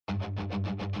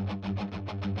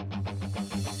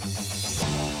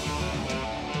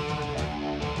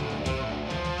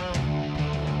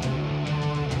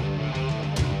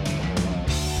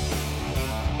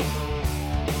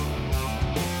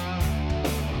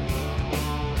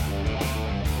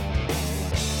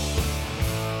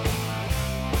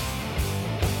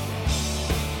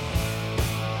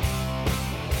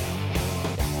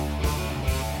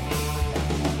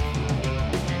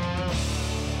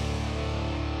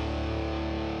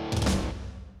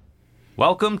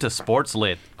Welcome to Sports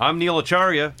Lit. I'm Neil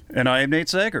Acharya. And I am Nate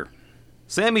Sager.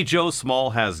 Sammy Jo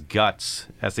Small has guts.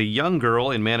 As a young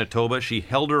girl in Manitoba, she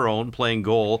held her own playing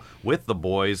goal with the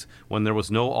boys when there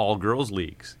was no all-girls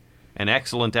leagues. An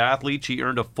excellent athlete, she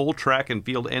earned a full track and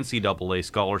field NCAA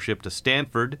scholarship to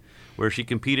Stanford, where she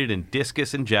competed in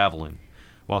discus and javelin,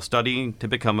 while studying to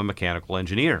become a mechanical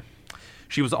engineer.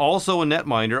 She was also a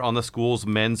netminder on the school's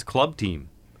men's club team.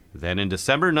 Then in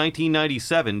December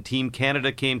 1997, Team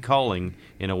Canada came calling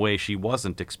in a way she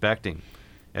wasn't expecting.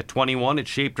 At 21, it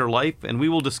shaped her life, and we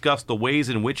will discuss the ways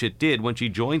in which it did when she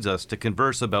joins us to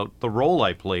converse about The Role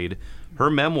I Played, her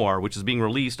memoir, which is being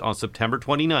released on September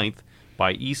 29th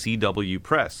by ECW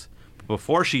Press. But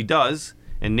before she does,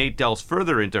 and Nate delves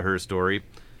further into her story,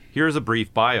 here's a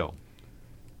brief bio.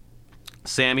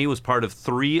 Sammy was part of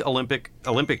 3 Olympic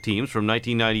teams from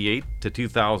 1998 to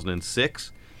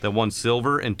 2006 that won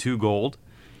silver and 2 gold.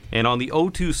 And on the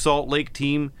O2 Salt Lake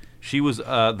team, she was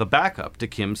the backup to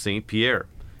Kim St. Pierre.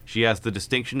 She has the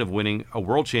distinction of winning a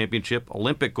World Championship,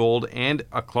 Olympic gold, and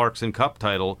a Clarkson Cup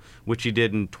title, which she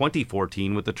did in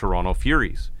 2014 with the Toronto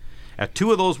Furies. At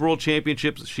 2 of those World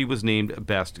Championships, she was named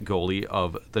Best Goalie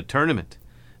of the tournament.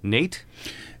 Nate?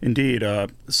 Indeed.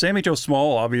 Sammy Jo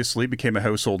Small obviously became a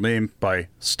household name by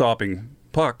stopping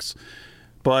pucks,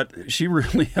 but she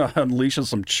really unleashes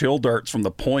some chill darts from the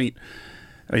point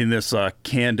in this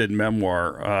candid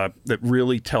memoir that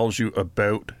really tells you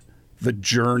about the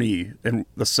journey and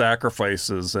the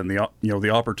sacrifices and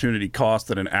the opportunity cost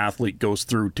that an athlete goes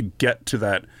through to get to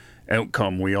that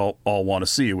outcome we all want to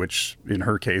see, which in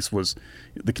her case was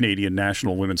the Canadian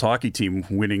national women's hockey team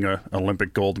winning an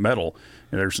Olympic gold medal.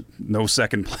 And there's no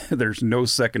second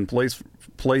place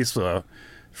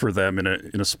for them in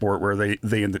a sport where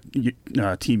they and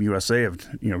the Team USA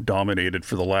have dominated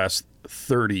for the last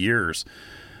 30 years.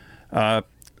 And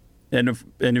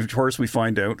of course, we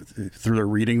find out through their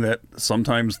reading that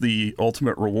sometimes the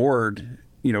ultimate reward,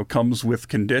 comes with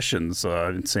conditions.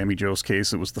 In Sammy Jo's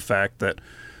case, it was the fact that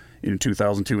in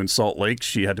 2002 in Salt Lake,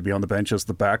 she had to be on the bench as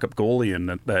the backup goalie in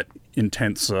that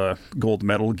intense gold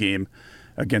medal game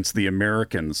against the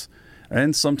Americans.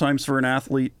 And sometimes for an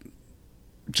athlete,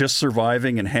 just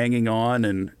surviving and hanging on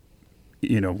and,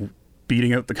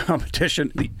 beating out the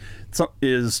competition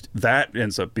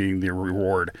ends up being the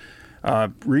reward.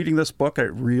 Reading this book, I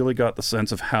really got the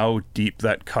sense of how deep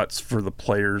that cuts for the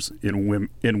players in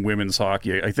women's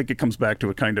hockey. I think it comes back to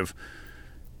a kind of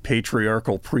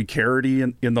patriarchal precarity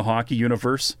in the hockey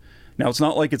universe. Now, it's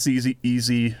not like it's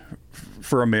easy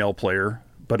for a male player,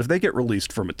 but if they get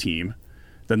released from a team,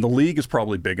 then the league is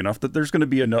probably big enough that there's going to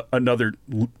be another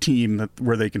team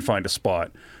where they can find a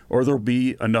spot, or there'll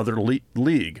be another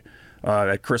league.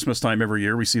 At Christmas time every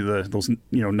year, we see those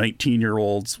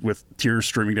 19-year-olds with tears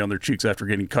streaming down their cheeks after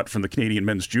getting cut from the Canadian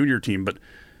men's junior team. But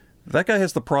that guy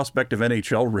has the prospect of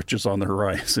NHL riches on the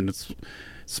horizon. It's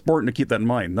important to keep that in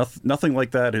mind. Nothing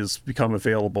like that has become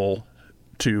available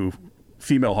to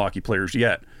female hockey players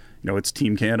yet. It's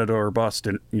Team Canada or bust,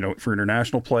 and for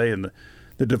international play and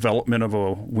the development of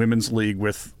a women's league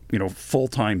with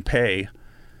full-time pay.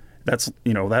 That's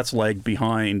lagged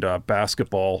behind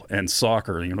basketball and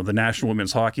soccer. The National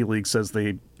Women's Hockey League says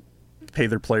they pay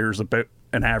their players about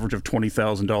an average of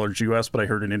 $20,000 US, but I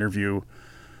heard an interview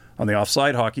on the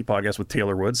Offside Hockey podcast with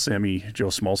Taylor Woods, Sammy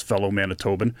Jo Small's fellow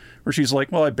Manitoban, where she's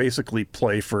like, well, I basically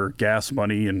play for gas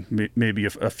money and maybe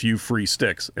a few free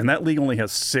sticks. And that league only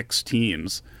has 6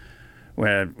 teams.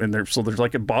 There's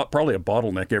like probably a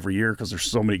bottleneck every year because there's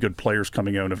so many good players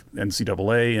coming out of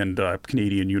NCAA and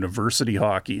Canadian university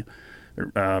hockey.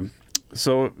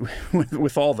 So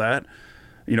with all that,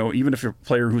 even if you're a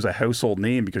player who's a household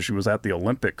name because she was at the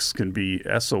Olympics can be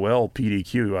SOL,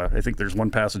 PDQ. I think there's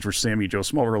one passage where Sammy Jo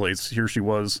Small relates. Here she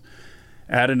was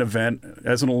at an event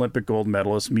as an Olympic gold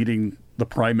medalist, meeting the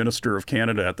Prime Minister of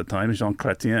Canada at the time, Jean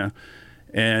Chrétien,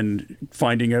 and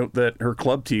finding out that her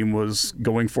club team was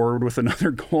going forward with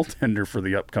another goaltender for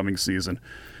the upcoming season.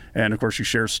 And, of course, she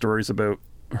shares stories about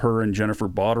her and Jennifer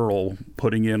Botterill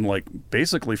putting in,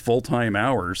 basically full-time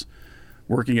hours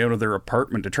working out of their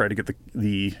apartment to try to get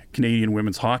the Canadian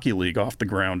Women's Hockey League off the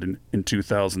ground in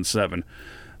 2007.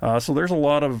 So there's a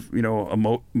lot of,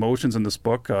 emotions in this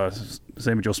book.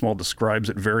 Sammy Jo Small describes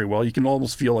it very well. You can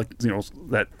almost feel like,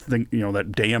 that thing,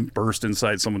 that dam burst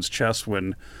inside someone's chest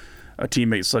when a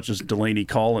teammate such as Delaney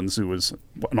Collins, who was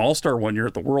an all-star one year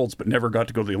at the Worlds but never got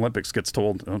to go to the Olympics, gets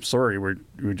told, I'm sorry, we're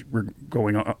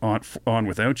going on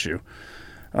without you.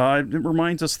 It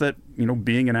reminds us that,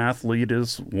 being an athlete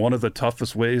is one of the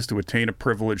toughest ways to attain a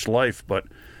privileged life, but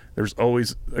there's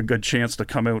always a good chance to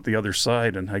come out the other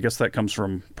side, and I guess that comes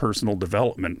from personal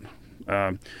development.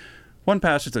 One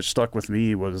passage that stuck with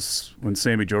me was when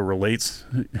Sammy Jo relates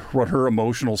what her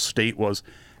emotional state was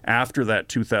after that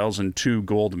 2002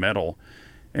 gold medal.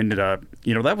 And that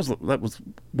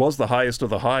was the highest of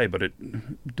the high, but it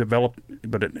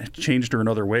changed her in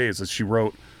other ways. As she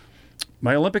wrote,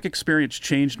 "My Olympic experience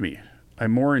changed me.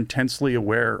 I'm more intensely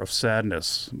aware of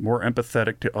sadness, more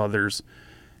empathetic to others,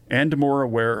 and more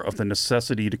aware of the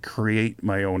necessity to create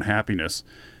my own happiness."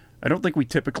 I don't think we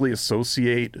typically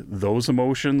associate those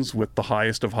emotions with the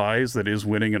highest of highs, that is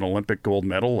winning an Olympic gold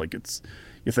medal. Like,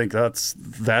 you think that's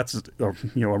a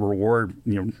reward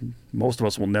most of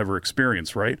us will never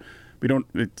experience, right? We don't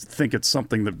think it's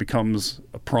something that becomes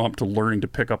a prompt to learning to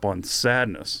pick up on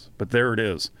sadness, but there it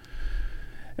is.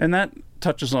 And that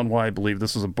touches on why I believe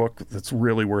this is a book that's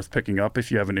really worth picking up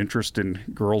if you have an interest in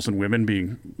girls and women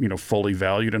being fully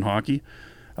valued in hockey.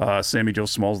 Sammy Jo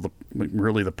Small's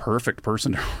really the perfect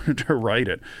person to write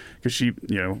it, because she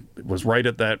was right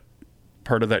at that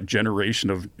part of that generation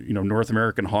of North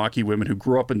American hockey women who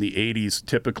grew up in the 80s,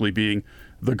 typically being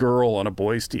the girl on a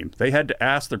boys team. They had to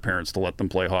ask their parents to let them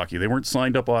play hockey. They weren't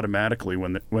signed up automatically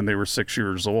when they were 6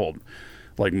 years old,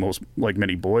 like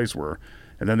many boys were.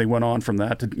 And then they went on from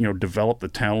that to develop the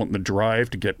talent and the drive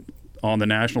to get on the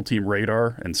national team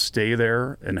radar and stay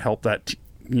there and help that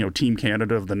Team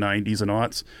Canada of the 90s and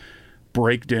aughts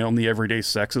break down the everyday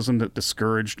sexism that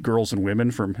discouraged girls and women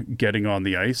from getting on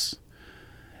the ice.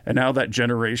 And now that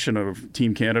generation of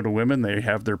Team Canada women, they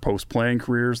have their post-playing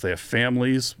careers, they have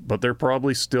families, but they're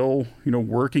probably still,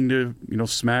 working to,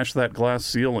 smash that glass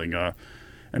ceiling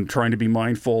and trying to be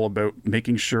mindful about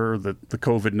making sure that the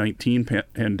COVID-19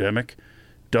 pandemic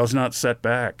does not set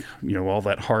back, all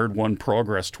that hard-won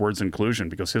progress towards inclusion,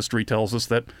 because history tells us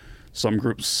that some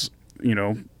groups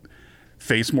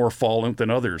face more fallout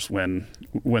than others when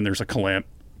there's a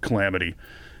calamity.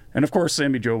 And of course,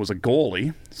 Sammy Jo was a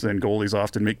goalie, and goalies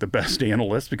often make the best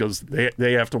analysts because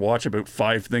they have to watch about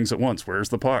 5 things at once. Where's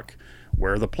the puck?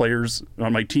 Where are the players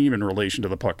on my team in relation to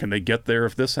the puck? Can they get there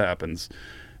if this happens?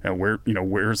 And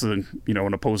where's the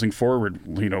an opposing forward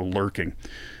lurking?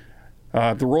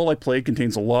 The role I played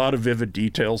contains a lot of vivid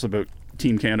details about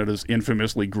Team Canada's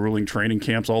infamously grueling training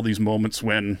camps. All these moments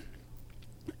when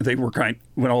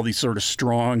all these sort of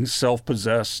strong,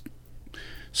 self-possessed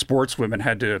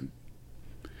sportswomen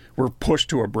were pushed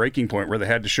to a breaking point where they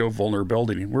had to show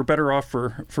vulnerability. We're better off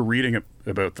for reading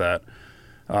about that.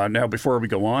 Now, before we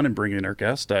go on and bring in our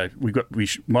guest, we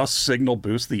must signal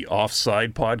boost the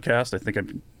Offside podcast. I think I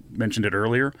mentioned it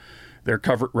earlier. They're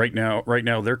right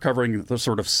now they're covering the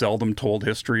sort of seldom told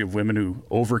history of women who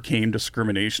overcame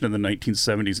discrimination in the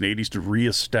 1970s and 80s to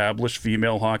reestablish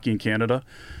female hockey in Canada.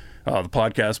 The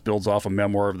podcast builds off a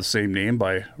memoir of the same name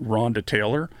by Rhonda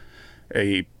Taylor,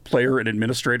 a player and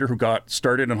administrator who got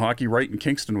started in hockey right in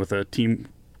Kingston with a team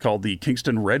called the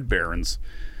Kingston Red Barons.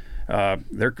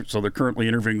 They're currently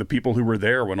interviewing the people who were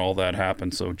there when all that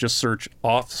happened. So just search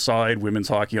Offside Women's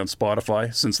Hockey on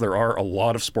Spotify, since there are a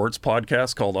lot of sports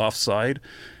podcasts called Offside.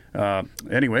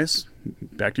 Anyways,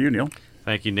 back to you, Neil.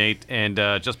 Thank you, Nate. And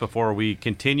just before we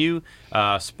continue,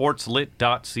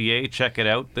 sportslit.ca, check it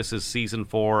out. This is Season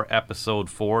 4, Episode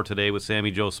 4, today with Sammy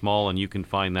Jo Small, and you can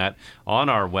find that on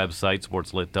our website,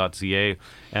 sportslit.ca,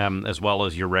 as well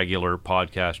as your regular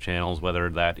podcast channels, whether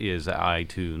that is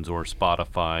iTunes or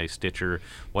Spotify, Stitcher,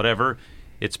 whatever.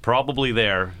 It's probably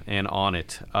there and on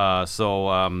it.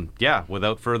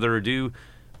 Without further ado,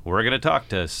 we're going to talk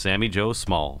to Sammy Jo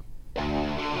Small.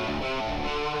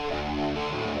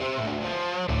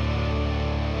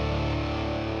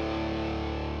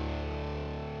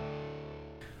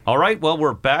 All right, well,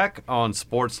 we're back on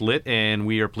Sports Lit, and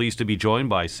we are pleased to be joined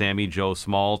by Sammy Jo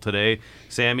Small today.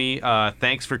 Sammy,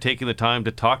 thanks for taking the time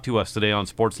to talk to us today on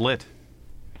Sports Lit.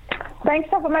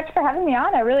 Thanks so much for having me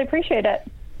on. I really appreciate it.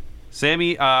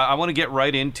 Sammy, I want to get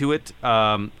right into it.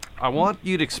 I want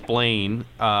you to explain,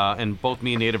 and both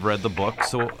me and Nate have read the book,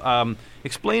 so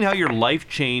explain how your life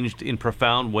changed in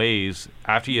profound ways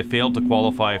after you failed to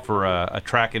qualify for a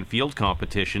track and field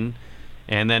competition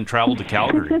and then traveled to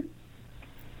Calgary.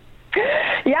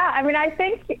 Yeah, I mean, I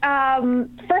think,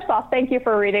 first off, thank you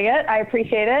for reading it. I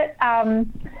appreciate it. I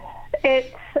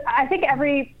think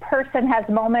every person has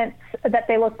moments that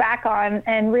they look back on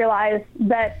and realize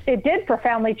that it did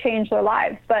profoundly change their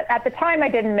lives. But at the time, I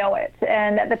didn't know it.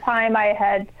 And at the time,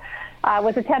 I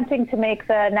was attempting to make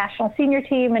the national senior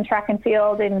team in track and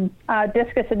field in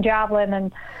discus and javelin,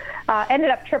 and ended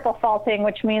up triple faulting,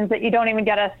 which means that you don't even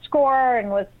get a score, and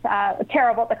was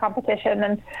terrible at the competition.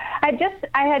 And I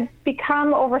had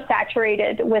become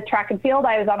oversaturated with track and field.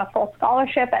 I was on a full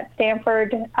scholarship at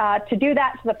Stanford to do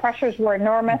that, so the pressures were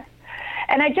enormous.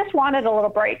 And I just wanted a little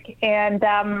break. And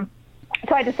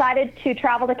So I decided to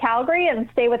travel to Calgary and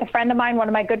stay with a friend of mine, one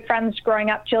of my good friends growing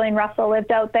up, Jillian Russell,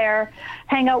 lived out there,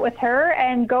 hang out with her,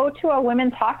 and go to a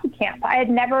women's hockey camp. I had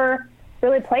never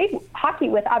really played hockey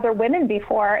with other women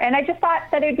before, and I just thought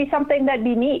that it would be something that'd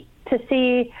be neat to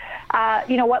see,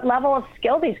 what level of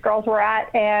skill these girls were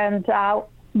at, and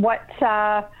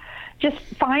just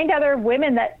find other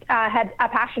women that had a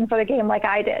passion for the game like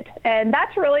I did. And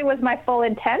that's really was my full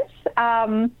intent.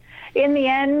 In the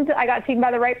end, I got seen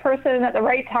by the right person at the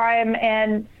right time,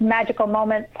 and magical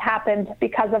moments happened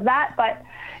because of that. But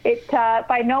it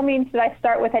by no means did I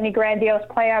start with any grandiose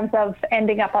plans of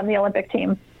ending up on the Olympic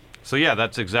team. So yeah,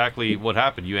 that's exactly what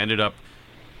happened. You ended up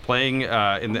playing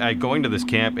going to this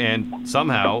camp, and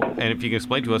somehow, and if you can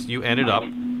explain to us, you ended up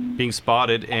being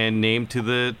spotted and named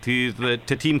to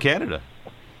Team Canada.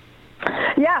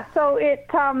 Yeah, so it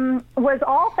was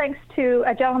all thanks to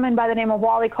a gentleman by the name of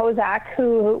Wally Kozak,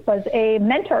 who was a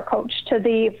mentor coach to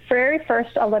the very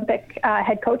first Olympic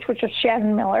head coach, which was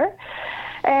Shannon Miller.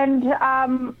 And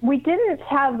we didn't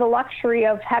have the luxury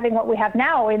of having what we have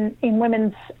now in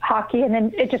women's hockey,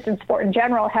 and just in sport in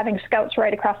general, having scouts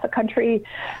right across the country,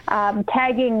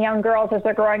 tagging young girls as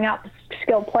they're growing up,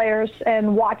 skilled players,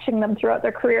 and watching them throughout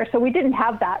their career. So we didn't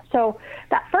have that. So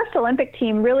that first Olympic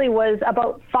team really was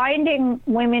about finding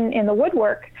women in the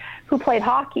woodwork who played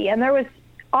hockey. And there was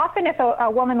often, if a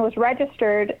woman was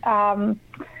registered,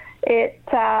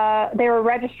 they were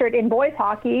registered in boys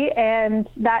hockey, and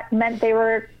that meant they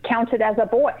were counted as a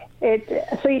boy. So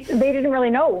they didn't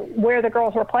really know where the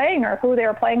girls were playing or who they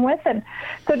were playing with. And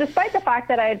so despite the fact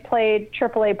that I had played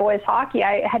AAA boys hockey,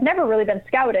 I had never really been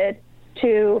scouted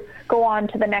to go on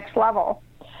to the next level.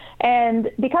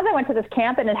 And because I went to this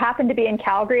camp, and it happened to be in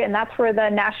Calgary, and that's where the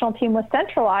national team was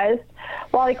centralized,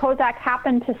 Wally Kozak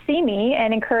happened to see me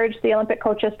and encouraged the Olympic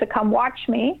coaches to come watch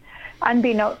me,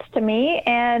 unbeknownst to me.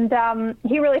 And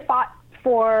he really fought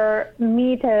for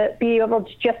me to be able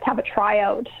to just have a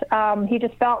tryout. He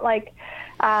just felt like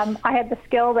I had the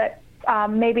skill that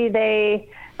maybe they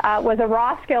was a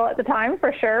raw skill at the time,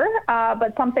 for sure,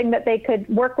 but something that they could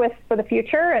work with for the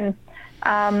future. And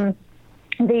I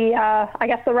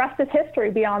guess the rest is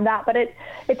history beyond that. But it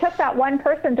took that one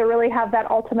person to really have that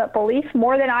ultimate belief,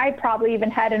 more than I probably even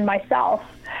had in myself.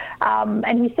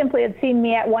 And he simply had seen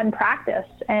me at one practice,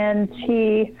 and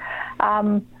he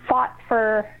fought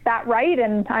for that right.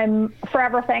 And I'm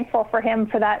forever thankful for him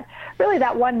for that, really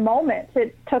that one moment.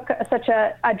 It took such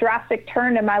a drastic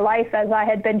turn in my life, as I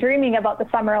had been dreaming about the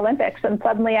Summer Olympics, and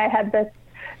suddenly I had this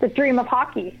dream of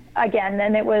hockey again.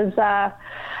 And it was,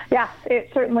 it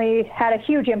certainly had a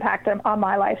huge impact on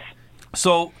my life.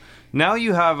 So now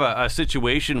you have a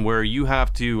situation where you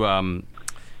have to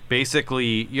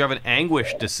basically, you have an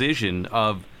anguished decision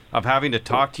of having to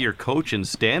talk to your coach in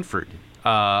Stanford,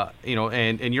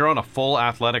 and you're on a full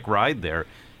athletic ride there.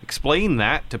 Explain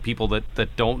that to people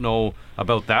that don't know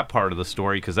about that part of the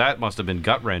story, because that must have been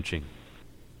gut-wrenching.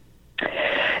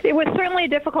 It was certainly a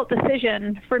difficult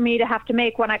decision for me to have to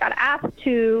make when I got asked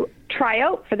to try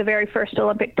out for the very first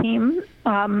Olympic team.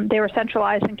 They were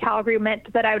centralized in Calgary,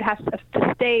 meant that I would have to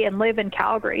stay and live in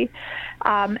Calgary.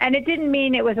 And it didn't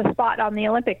mean it was a spot on the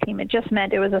Olympic team. It just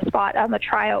meant it was a spot on the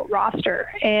tryout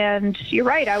roster. And you're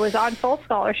right, I was on full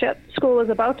scholarship. School was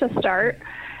about to start.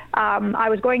 I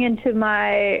was going into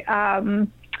my...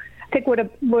 I think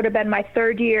would have been my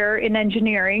third year in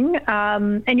engineering,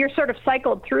 and you're sort of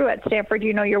cycled through at Stanford.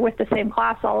 You're with the same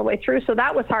class all the way through, so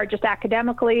that was hard, just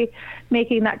academically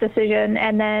making that decision,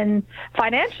 and then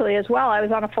financially as well. I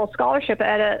was on a full scholarship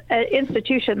at an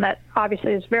institution that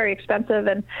obviously is very expensive,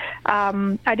 and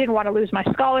I didn't want to lose my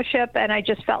scholarship, and I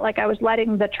just felt like I was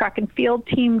letting the track and field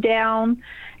team down.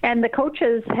 And the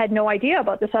coaches had no idea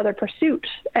about this other pursuit.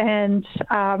 And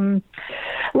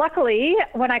luckily,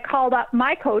 when I called up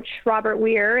my coach, Robert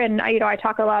Weir, and I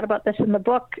talk a lot about this in the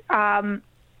book, I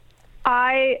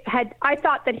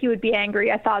thought that he would be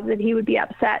angry. I thought that he would be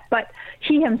upset. But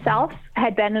he himself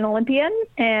had been an Olympian,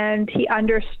 and he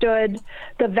understood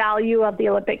the value of the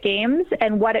Olympic Games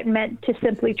and what it meant to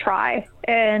simply try.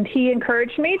 And he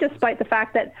encouraged me, despite the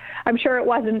fact that I'm sure it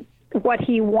wasn't what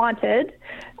he wanted.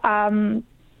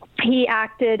 He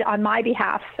acted on my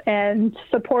behalf and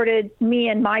supported me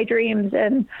and my dreams.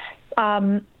 And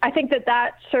I think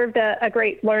that served a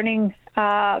great learning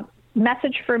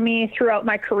message for me throughout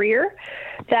my career,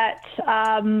 that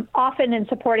often in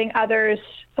supporting others,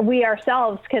 we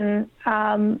ourselves can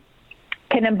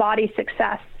embody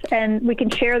success, and we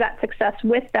can share that success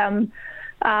with them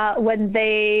when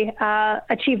they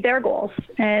achieve their goals.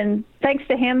 And thanks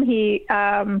to him, he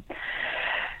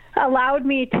allowed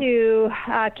me to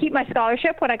keep my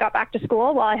scholarship when I got back to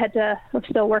school while I had to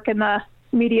still work in the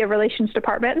media relations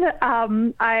department.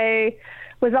 I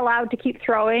was allowed to keep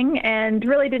throwing and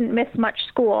really didn't miss much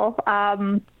school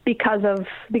because of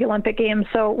the Olympic Games,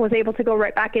 so was able to go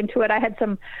right back into it. I had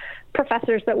some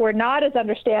professors that were not as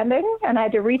understanding, and I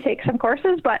had to retake some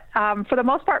courses, but for the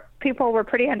most part, people were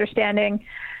pretty understanding,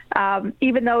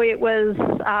 even though it was,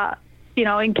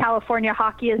 in California,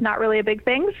 hockey is not really a big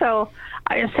thing, so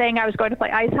I was saying I was going to play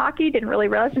ice hockey didn't really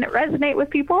resonate with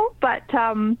people, but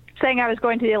saying I was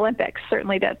going to the Olympics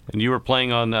certainly did. And you were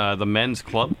playing on the men's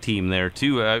club team there,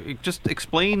 too. Just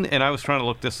explain, and I was trying to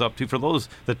look this up, too, for those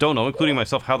that don't know, including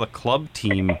myself, how the club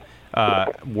team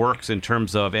works in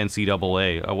terms of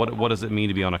NCAA. What does it mean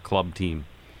to be on a club team?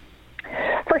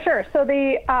 For sure. So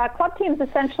the club teams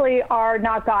essentially are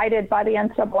not guided by the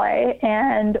NCAA,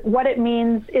 and what it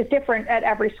means is different at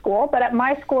every school. But at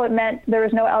my school, it meant there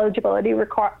was no eligibility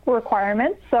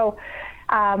requirements. So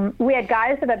we had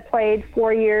guys that had played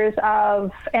 4 years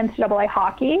of NCAA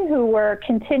hockey who were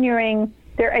continuing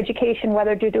their education,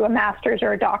 whether to do a master's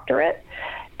or a doctorate,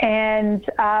 and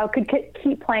could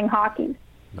keep playing hockey.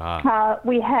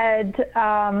 We had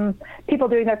people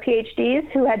doing their PhDs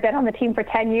who had been on the team for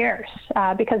 10 years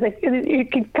because you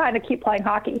could kind of keep playing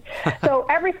hockey. So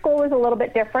every school was a little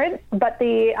bit different, but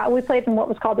we played in what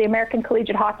was called the American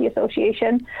Collegiate Hockey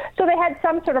Association. So they had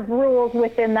some sort of rules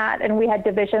within that, and we had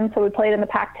divisions. So we played in the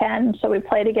Pac-10. So we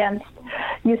played against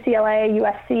UCLA,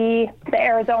 USC, the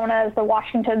Arizonas, the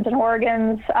Washingtons, and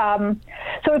Oregons.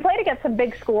 So we played against some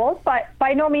big schools, but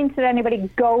by no means did anybody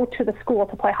go to the school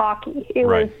to play hockey. It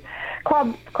was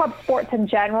club sports in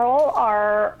general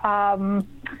are, a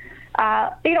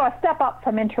step up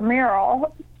from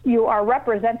intramural. You are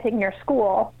representing your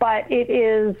school, but it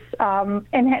is an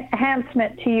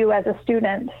enhancement to you as a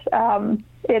student.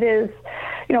 It is,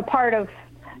 part of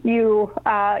you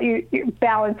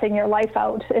balancing your life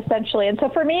out, essentially. And so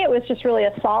for me, it was just really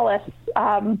a solace,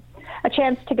 a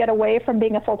chance to get away from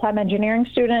being a full-time engineering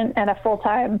student and a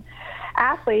full-time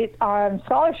athlete on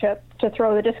scholarship to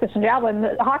throw the discus and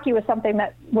javelin. Hockey was something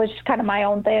that was just kind of my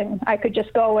own thing. I could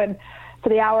just go and for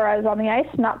the hour I was on the ice,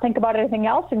 not think about anything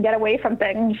else and get away from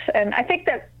things. And I think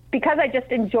that because I just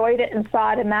enjoyed it and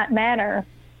saw it in that manner,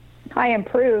 I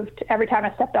improved every time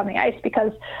I stepped on the ice,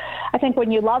 because I think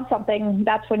when you love something,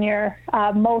 that's when you're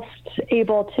most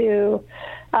able to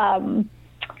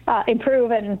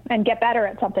improve and get better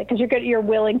at something, because you're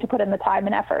willing to put in the time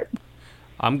and effort.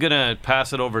 I'm going to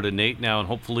pass it over to Nate now, and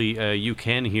hopefully you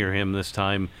can hear him this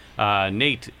time.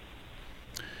 Nate.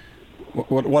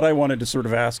 What I wanted to sort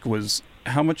of ask was,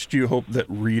 how much do you hope that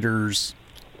readers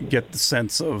get the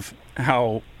sense of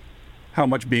how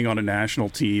much being on a national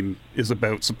team is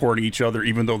about supporting each other,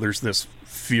 even though there's this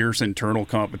fierce internal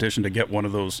competition to get one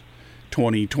of those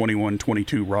 20, 21,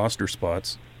 22 roster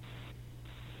spots?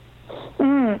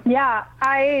 Yeah,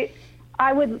 I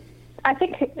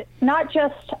think not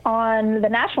just on the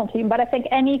national team, but I think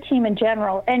any team in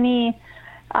general,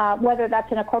 whether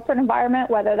that's in a corporate environment,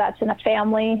 whether that's in a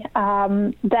family,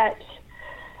 that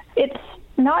it's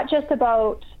not just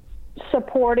about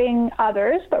supporting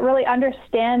others, but really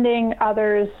understanding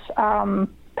others'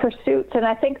 pursuits. And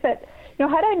I think that,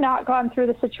 had I not gone through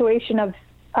the situation of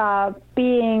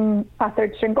being a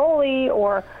third string goalie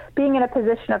or being in a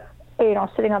position of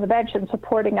sitting on the bench and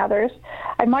supporting others,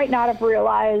 I might not have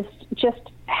realized just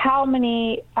how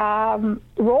many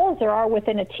roles there are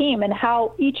within a team and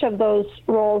how each of those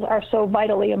roles are so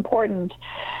vitally important.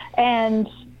 And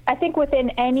I think within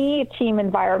any team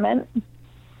environment,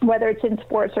 whether it's in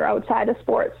sports or outside of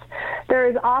sports, there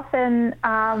is often,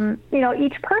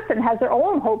 each person has their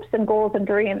own hopes and goals and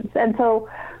dreams. And so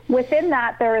within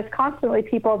that, there is constantly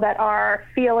people that are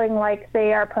feeling like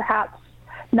they are perhaps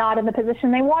not in the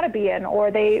position they want to be in, or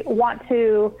they want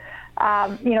to,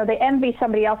 they envy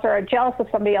somebody else or are jealous of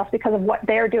somebody else because of what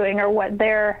they're doing or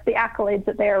the accolades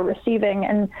that they're receiving.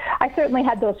 And I certainly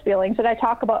had those feelings, and I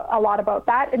talk a lot about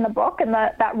that in the book, and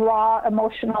that raw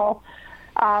emotional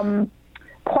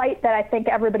plight that I think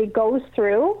everybody goes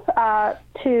through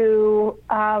to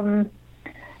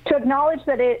acknowledge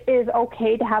that it is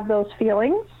okay to have those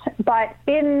feelings, but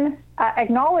in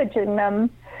acknowledging them,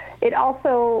 it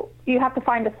also, you have to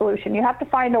find a solution. You have to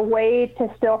find a way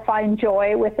to still find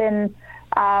joy within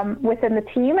the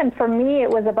team. And for me,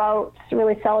 it was about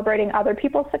really celebrating other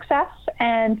people's success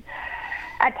and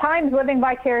at times living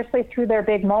vicariously through their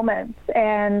big moments.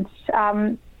 And,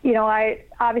 I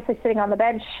obviously sitting on the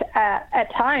bench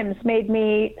at times made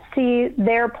me see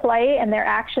their play and their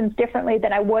actions differently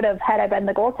than I would have had I been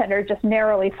the goaltender, just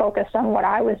narrowly focused on what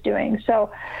I was doing.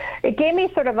 So it gave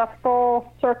me sort of a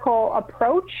full circle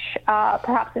approach,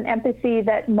 perhaps an empathy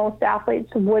that most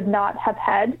athletes would not have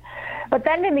had. But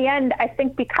then in the end, I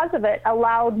think because of it,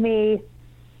 allowed me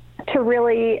to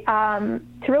really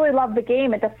love the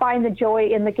game and to find the joy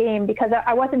in the game, because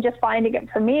I wasn't just finding it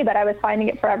for me, but I was finding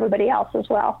it for everybody else as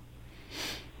well.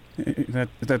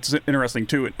 That's interesting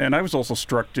too, and I was also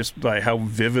struck just by how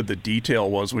vivid the detail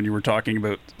was when you were talking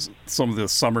about some of the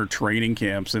summer training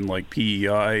camps in like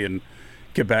PEI and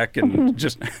Quebec, and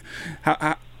just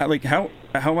how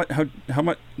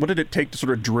much, what did it take to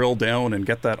sort of drill down and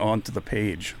get that onto the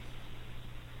page?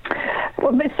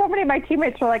 Well, so many of my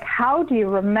teammates were like, "How do you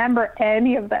remember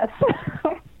any of this?"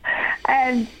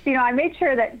 And, I made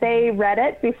sure that they read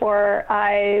it before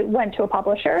I went to a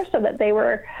publisher so that they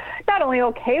were not only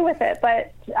okay with it,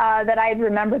 but that I'd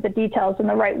remembered the details in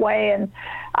the right way. And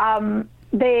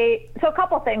so a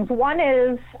couple things. One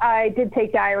is I did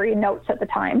take diary notes at the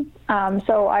time.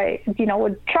 So I,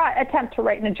 would attempt to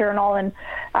write in a journal and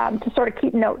to sort of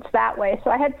keep notes that way. So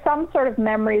I had some sort of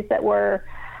memories that were,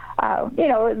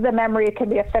 the memory can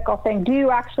be a fickle thing. Do you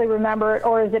actually remember it,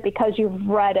 or is it because you've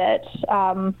read it?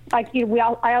 I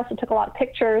also took a lot of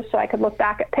pictures, so I could look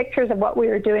back at pictures of what we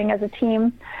were doing as a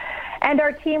team. And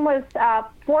our team was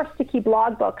forced to keep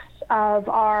logbooks of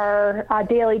our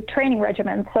daily training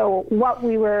regimen. So what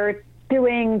we were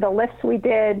doing, the lifts we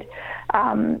did,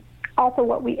 also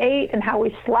what we ate and how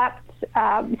we slept.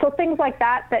 So things like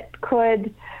that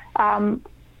could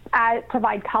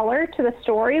provide color to the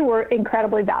story were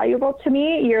incredibly valuable to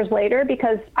me years later,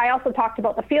 because I also talked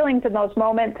about the feelings in those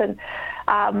moments, and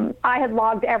I had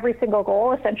logged every single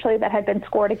goal essentially that had been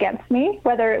scored against me,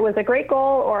 whether it was a great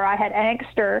goal or I had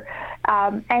angst or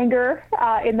anger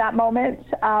in that moment.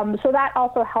 So that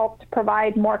also helped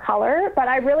provide more color, but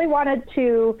I really wanted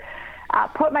to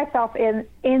put myself in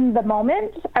the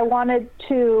moment.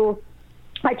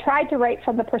 I tried to write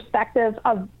from the perspective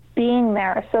of being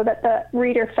there so that the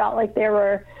reader felt like they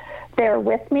were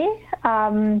with me.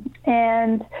 And,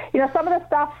 some of the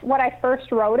stuff, when I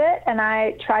first wrote it and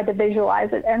I tried to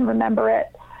visualize it and remember it,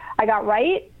 I got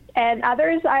right. And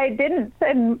others I didn't.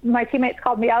 And my teammates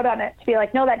called me out on it to be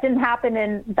like, no, that didn't happen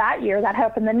in that year. That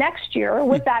happened the next year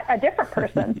with a different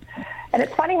person. And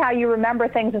it's funny how you remember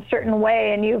things a certain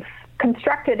way and you've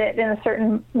constructed it in a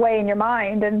certain way in your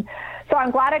mind. And so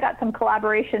I'm glad I got some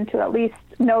collaboration to at least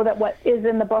know that what is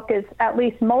in the book is at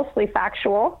least mostly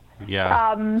factual.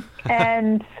 Yeah.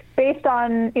 And based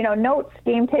on, notes,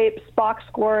 game tapes, box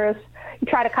scores, you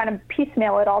try to kind of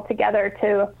piecemeal it all together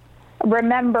to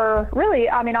remember really,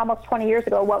 almost 20 years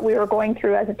ago, what we were going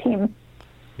through as a team.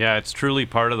 Yeah, it's truly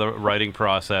part of the writing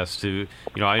process to,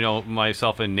 I know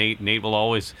myself and Nate will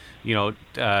always,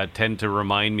 tend to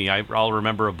remind me. I'll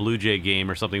remember a Blue Jay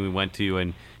game or something we went to,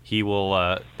 and he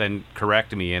will then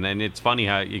correct me. And it's funny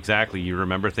how exactly you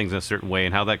remember things in a certain way,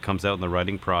 and how that comes out in the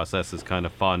writing process is kind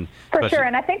of fun. For sure.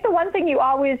 And I think the one thing you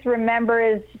always remember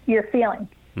is your feeling.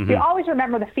 Mm-hmm. You always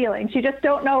remember the feelings. You just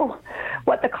don't know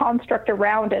what the construct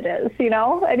around it is,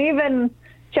 And even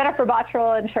Jennifer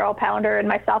Bottrell and Cheryl Pounder and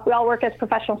myself, we all work as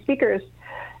professional speakers.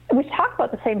 We talk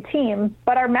about the same team,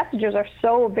 but our messages are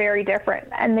so very different,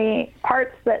 and the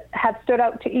parts that have stood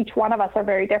out to each one of us are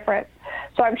very different.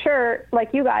 So I'm sure,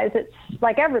 like you guys, it's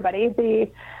like everybody, the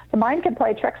mind can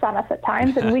play tricks on us at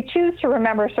times, and we choose to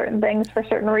remember certain things for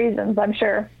certain reasons, I'm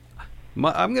sure.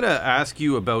 I'm going to ask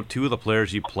you about two of the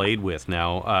players you played with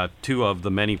now, two of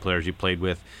the many players you played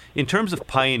with. In terms of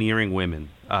pioneering women,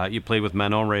 you played with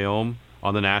Manon Rhéaume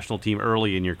on the national team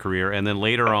early in your career, and then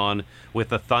later on with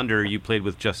the Thunder, you played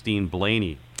with Justine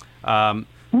Blaney.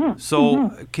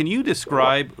 So can you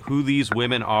describe who these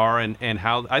women are and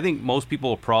how, I think most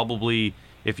people probably,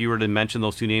 if you were to mention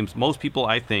those two names, most people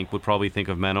I think would probably think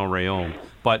of Manon Rhéaume,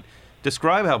 but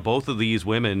describe how both of these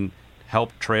women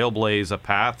helped trailblaze a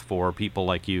path for people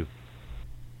like you.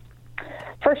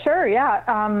 For sure,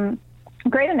 yeah.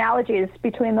 Great analogies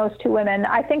between those two women.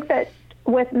 I think that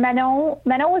with Manon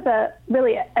was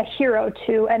really a hero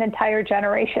to an entire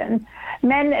generation.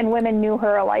 Men and women knew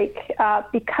her alike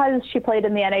because she played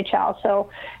in the NHL. So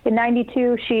in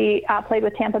 '92, she played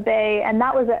with Tampa Bay, and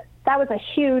that was a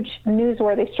huge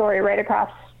newsworthy story right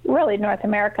across really North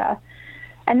America.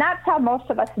 And that's how most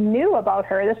of us knew about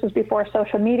her. This was before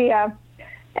social media.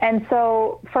 And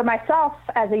so for myself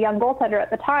as a young goaltender at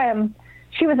the time,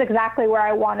 she was exactly where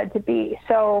I wanted to be.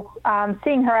 So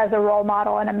seeing her as a role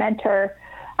model and a mentor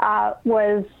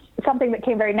was something that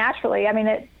came very naturally.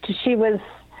 She was,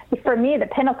 for me, the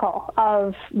pinnacle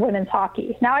of women's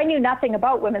hockey. Now, I knew nothing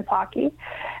about women's hockey,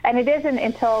 and it isn't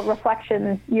until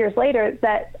reflection years later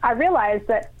that I realized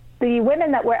that the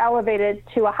women that were elevated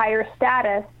to a higher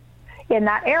status in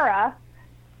that era,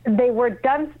 it was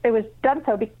done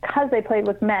so because they played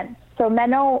with men. So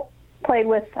Manon played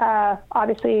with,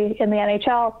 obviously, in the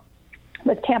NHL,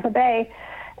 with Tampa Bay.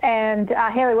 And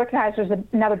Hayley Wickenheiser is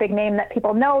another big name that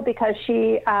people know because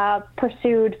she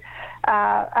pursued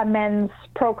a men's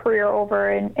pro career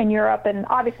over in Europe, and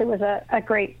obviously was a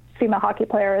great female hockey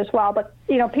player as well. But,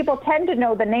 people tend to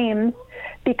know the names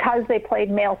because they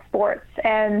played male sports.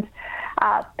 And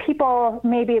people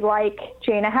maybe like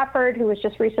Jana Hefford, who was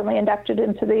just recently inducted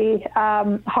into the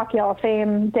Hockey Hall of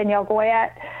Fame, Danielle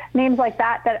Goyette, names like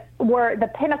that were the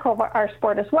pinnacle of our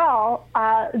sport as well.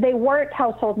 They weren't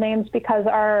household names because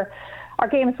our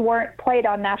games weren't played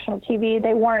on national TV.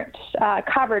 They weren't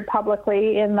covered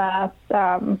publicly in the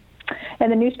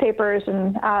newspapers,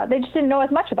 and they just didn't know as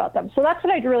much about them. So that's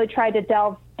what I really tried to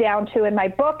delve down to in my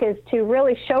book, is to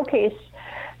really showcase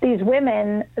these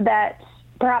women that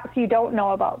perhaps you don't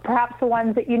know about, perhaps the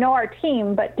ones that our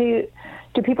team, but do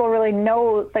people really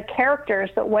know the characters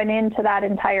that went into that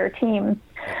entire team?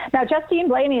 Now, Justine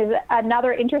Blaney is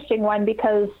another interesting one,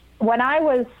 because when I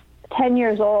was 10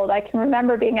 years old, I can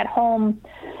remember being at home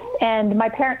and my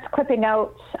parents clipping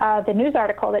out the news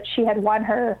article that she had won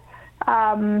her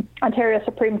Ontario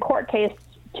Supreme Court case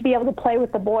to be able to play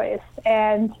with the boys.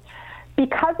 And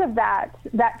because of that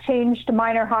changed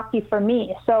minor hockey for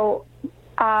me. So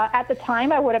at the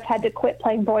time, I would have had to quit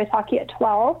playing boys hockey at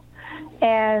 12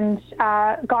 and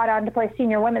got on to play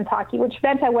senior women's hockey, which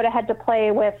meant I would have had to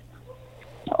play with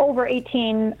over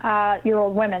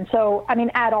 18-year-old women. So,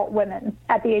 adult women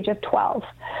at the age of 12.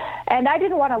 And I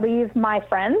didn't want to leave my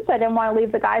friends. I didn't want to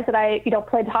leave the guys that I,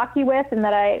 played hockey with and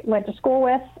that I went to school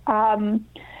with.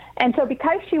 And so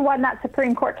because she won that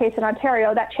Supreme Court case in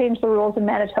Ontario, that changed the rules in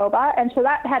Manitoba. And so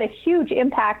that had a huge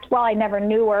impact. While I never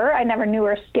knew her, I never knew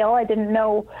her skill, I didn't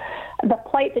know the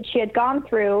plight that she had gone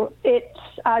through, it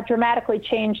dramatically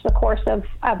changed the course of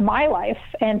my life.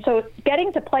 And so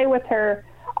getting to play with her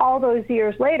all those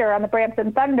years later on the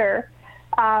Brampton Thunder,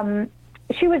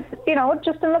 she was,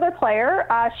 just another player.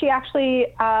 She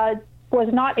actually was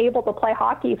not able to play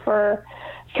hockey for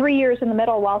 3 years in the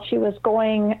middle while she was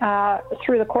going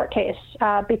through the court case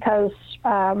because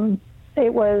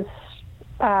it was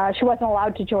she wasn't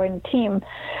allowed to join the team.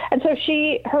 And so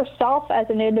she herself as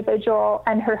an individual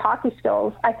and her hockey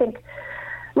skills, I think,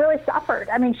 really suffered.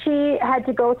 She had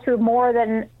to go through more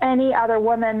than any other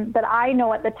woman that I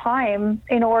know at the time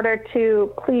in order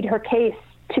to plead her case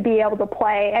to be able to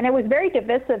play. And it was very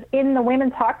divisive in the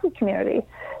women's hockey community,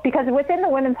 because within the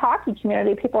women's hockey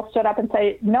community, people stood up and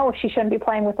said, no, she shouldn't be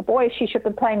playing with the boys. She should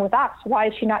be playing with us. Why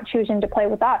is she not choosing to play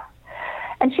with us?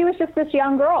 And she was just this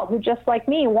young girl who, just like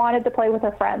me, wanted to play with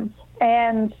her friends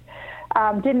and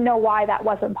didn't know why that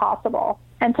wasn't possible.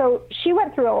 And so she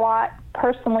went through a lot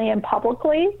personally and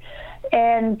publicly,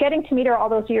 and getting to meet her all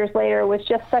those years later was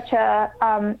just such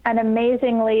an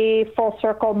amazingly full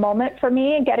circle moment for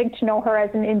me, and getting to know her as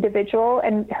an individual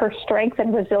and her strength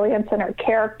and resilience and her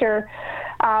character.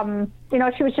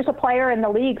 She was just a player in the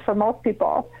league for most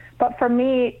people, but for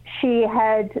me, she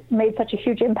had made such a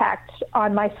huge impact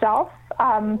on myself.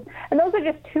 And those are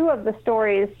just two of the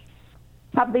stories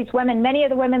of these women. Many of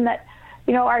the women that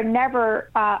are never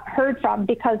heard from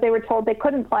because they were told they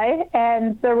couldn't play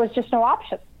and there was just no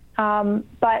option.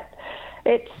 But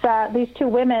it's these two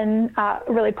women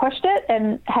really pushed it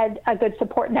and had a good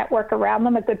support network around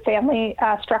them, a good family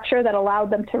structure that allowed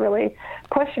them to really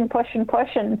push and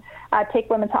take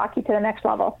women's hockey to the next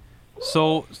level.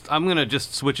 So I'm going to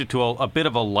just switch it to a bit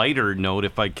of a lighter note,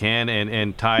 if I can,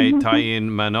 and tie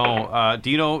in Manon. Do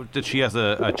you know that she has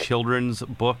a children's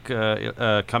book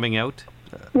coming out?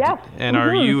 Yes. And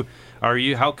are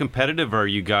you how competitive are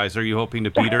you guys? Are you hoping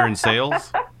to beat her in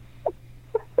sales?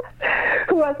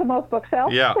 Who has the most book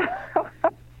sales? Yeah.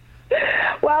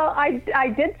 Well,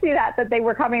 I did see that they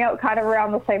were coming out kind of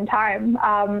around the same time.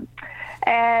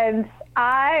 And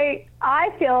I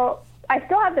feel I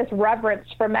still have this reverence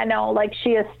for Manon, like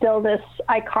she is still this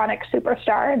iconic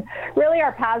superstar. And really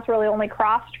our paths really only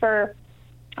crossed for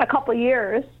a couple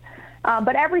years.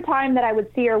 But every time that I would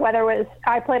see her, whether it was,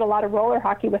 I played a lot of roller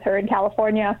hockey with her in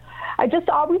California, I just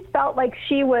always felt like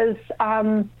she was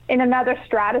in another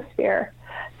stratosphere.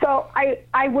 So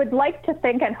I would like to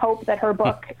think and hope that her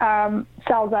book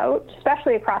sells out,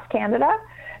 especially across Canada.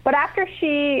 But after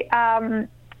she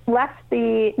left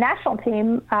the national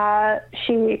team,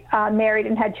 she married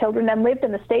and had children and lived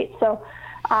in the States. So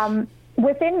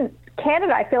within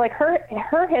Canada, I feel like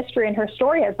her history and her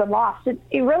story has been lost.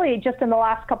 It really just in the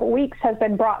last couple of weeks has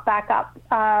been brought back up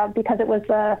because it was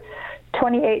the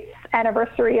 28th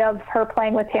anniversary of her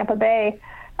playing with Tampa Bay.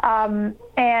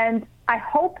 And I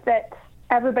hope that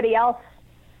everybody else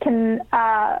can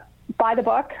buy the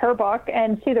book, her book,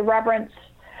 and see the reverence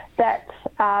that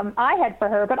I had for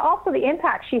her, but also the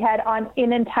impact she had on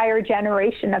an entire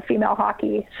generation of female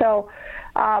hockey. So,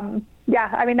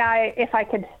 if I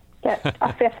could get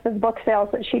a fifth of book sales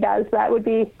that she does, that would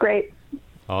be great.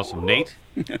 Awesome. Nate?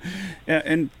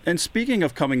 And speaking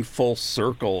of coming full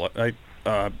circle,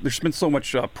 there's been so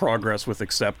much progress with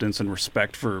acceptance and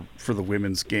respect for the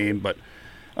women's game, but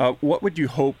what would you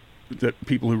hope that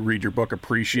people who read your book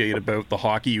appreciate about the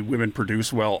hockey women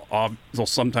produce? Well,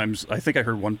 sometimes, I think I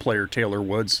heard one player, Taylor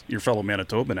Woods, your fellow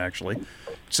Manitoban actually,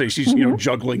 say she's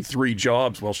juggling 3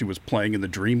 jobs while she was playing in the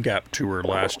Dream Gap Tour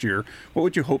last year. What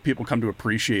would you hope people come to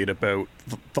appreciate about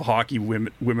the hockey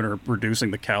women are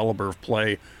producing the caliber of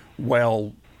play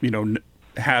while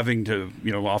having to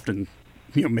often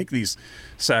make these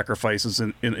sacrifices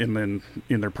in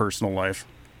their personal life?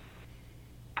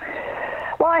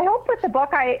 Well, I hope with the book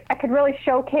I could really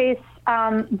showcase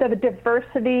the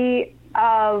diversity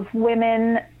of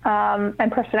women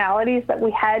and personalities that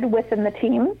we had within the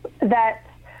team. That,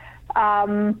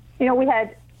 we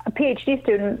had a PhD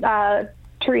student,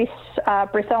 Therese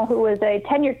Brisson, who was a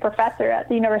tenured professor at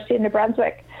the University of New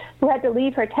Brunswick, who had to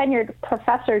leave her tenured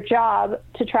professor job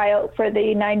to try out for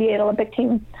the 98 Olympic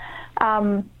team.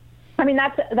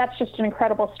 That's just an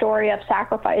incredible story of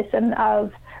sacrifice and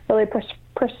of really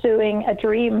pursuing a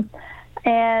dream,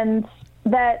 and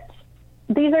that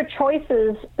these are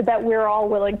choices that we're all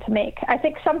willing to make. I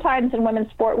think sometimes in women's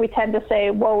sport we tend to say,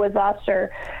 woe is us,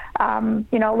 or,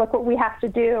 look what we have to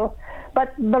do.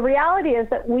 But the reality is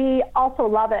that we also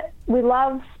love it. We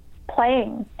love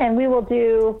playing, and we will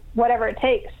do whatever it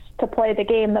takes to play the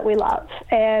game that we love.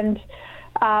 And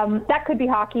that could be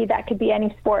hockey, that could be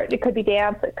any sport. It could be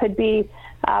dance, it could be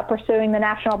pursuing the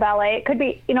National Ballet. It could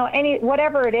be,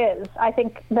 whatever it is. I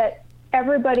think that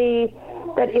everybody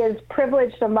that is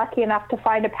privileged and lucky enough to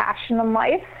find a passion in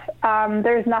life,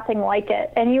 there's nothing like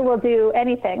it. And you will do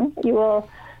anything. You will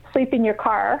sleep in your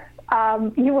car.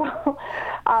 You will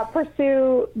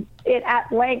pursue it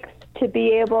at length to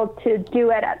be able to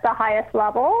do it at the highest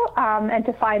level and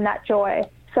to find that joy.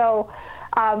 So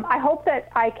I hope that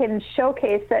I can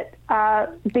showcase that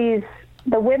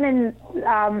the women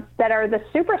that are the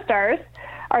superstars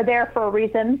are there for a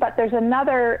reason, but there's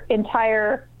another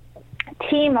entire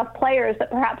team of players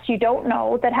that perhaps you don't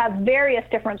know that have various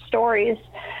different stories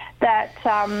that,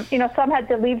 some had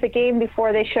to leave the game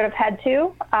before they should have had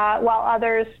to, while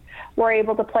others were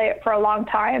able to play it for a long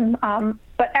time.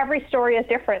 But every story is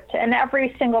different, and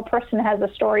every single person has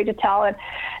a story to tell. And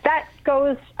that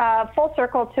goes full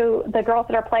circle to the girls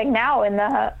that are playing now in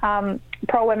the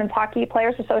Pro Women's Hockey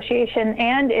Players Association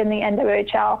and in the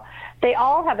NWHL. They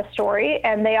all have a story,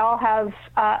 and they all have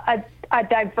a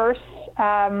diverse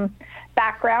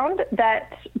background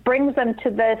that brings them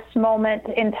to this moment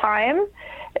in time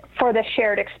for the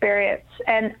shared experience.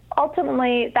 And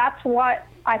ultimately, that's what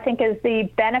I think is the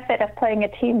benefit of playing a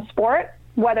team sport,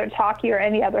 whether it's hockey or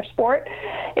any other sport,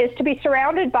 is to be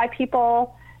surrounded by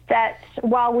people that,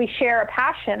 while we share a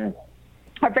passion,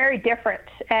 are very different.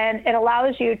 And it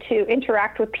allows you to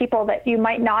interact with people that you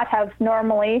might not have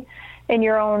normally in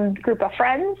your own group of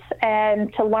friends,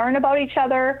 and to learn about each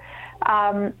other,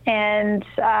 and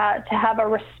to have a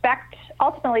respect,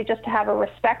 ultimately just to have a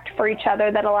respect for each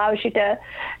other that allows you to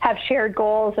have shared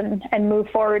goals and move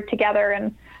forward together.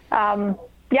 And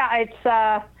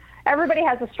it's everybody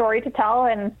has a story to tell,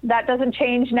 and that doesn't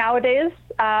change nowadays.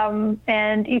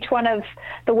 And each one of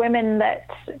the women that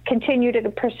continue to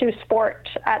pursue sport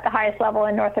at the highest level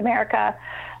in North America,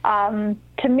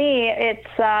 to me,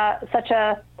 it's such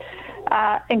a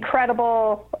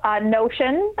incredible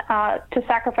notion to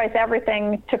sacrifice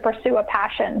everything to pursue a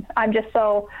passion. I'm just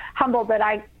so humbled that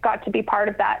I got to be part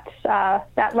of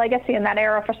that legacy and that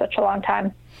era for such a long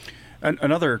time. And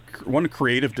one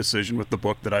creative decision with the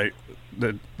book that I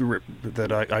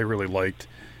really liked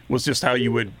was just how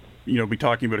you would be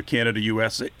talking about a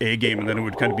Canada-US A game, and then it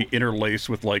would kind of be interlaced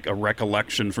with like a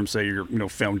recollection from, say, your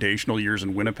foundational years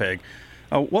in Winnipeg.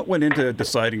 What went into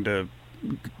deciding to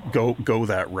go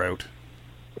that route?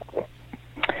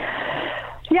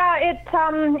 Yeah, it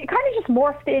kind of just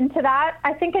morphed into that.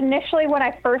 I think initially when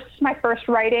my first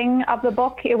writing of the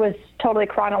book, it was totally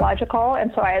chronological,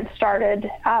 and so I had started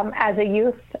as a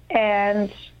youth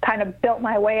and kind of built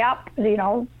my way up,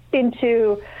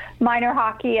 into minor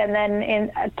hockey, and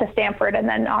then to Stanford, and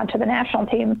then onto the national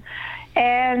team.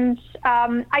 And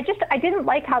I didn't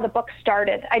like how the book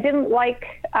started. I didn't like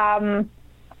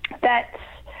that.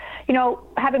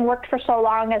 Having worked for so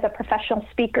long as a professional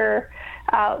speaker,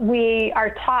 we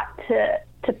are taught to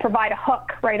to provide a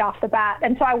hook right off the bat.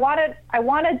 And so I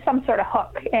wanted some sort of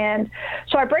hook. And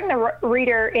so I bring the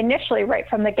reader initially right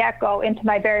from the get-go into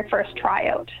my very first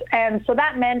tryout. And so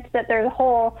that meant that there's a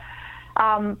whole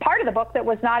part of the book that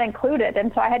was not included.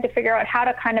 And so I had to figure out how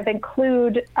to kind of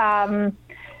include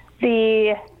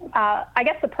the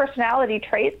personality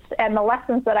traits and the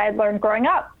lessons that I had learned growing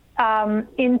up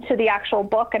into the actual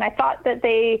book. And I thought that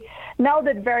they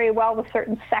melded very well with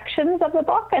certain sections of the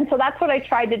book. And so that's what I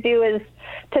tried to do, is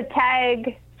to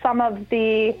tag some of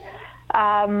the,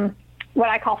 what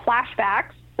I call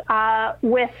flashbacks,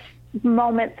 with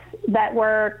moments that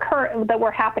were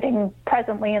happening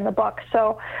presently in the book.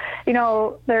 So,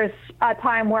 there's a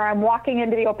time where I'm walking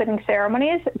into the opening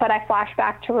ceremonies, but I flash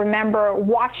back to remember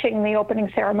watching the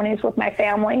opening ceremonies with my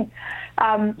family,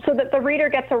 so that the reader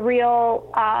gets a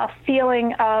real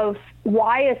feeling of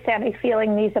why is Sammy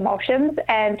feeling these emotions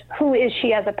and who is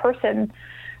she as a person,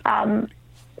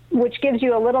 which gives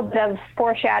you a little bit of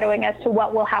foreshadowing as to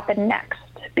what will happen next,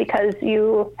 because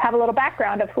you have a little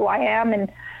background of who I am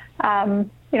and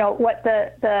what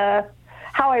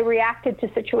how I reacted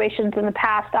to situations in the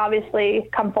past obviously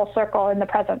come full circle in the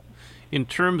present. In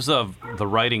terms of the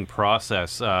writing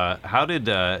process, how did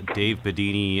Dave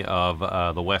Bedini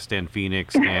of the West End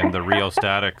Phoenix and the Rio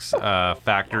Statics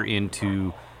factor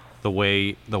into the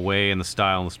way and the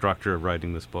style and the structure of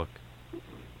writing this book?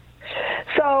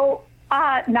 So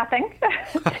nothing,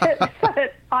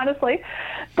 honestly.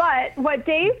 But what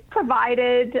Dave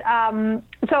provided,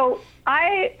 so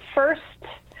I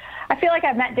feel like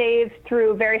I've met Dave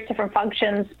through various different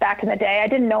functions back in the day. I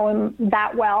didn't know him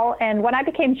that well. And when I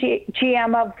became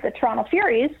GM of the Toronto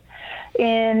Furies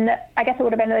in, I guess it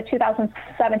would have been the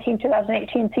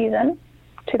 2017-2018 season,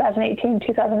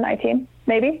 2018-2019,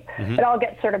 maybe. Mm-hmm. It all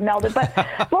gets sort of melded,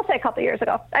 but we'll say a couple of years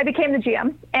ago, I became the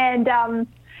GM. And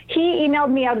he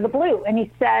emailed me out of the blue and he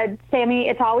said, Sammy,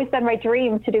 it's always been my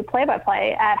dream to do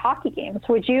play-by-play at hockey games.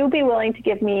 Would you be willing to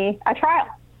give me a trial?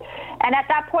 And at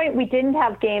that point, we didn't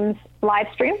have games live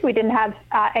streamed. We didn't have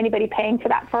anybody paying for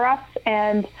that for us.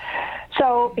 And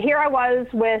so here I was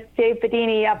with Dave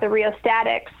Bedini of the Rio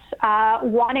Statics,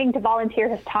 wanting to volunteer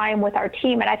his time with our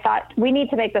team. And I thought, we need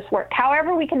to make this work.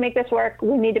 However we can make this work,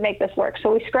 we need to make this work.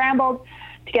 So we scrambled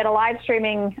to get a live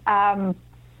streaming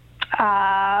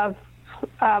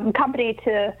company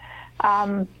to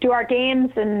do our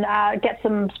games and get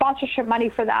some sponsorship money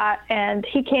for that. And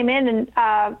he came in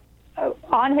and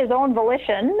on his own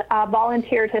volition,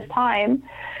 volunteered his time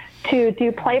to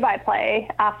do play-by-play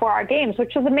for our games,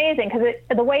 which was amazing because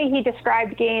the way he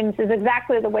described games is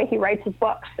exactly the way he writes his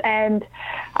books. And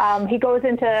he goes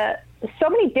into so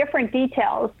many different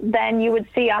details than you would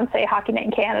see on, say, Hockey Night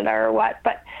in Canada or what.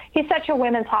 But he's such a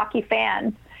women's hockey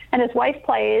fan. And his wife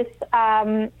plays,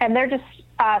 and they're just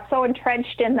so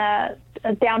entrenched in the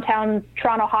downtown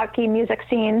Toronto hockey music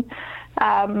scene.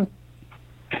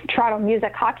 Toronto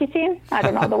music hockey scene. I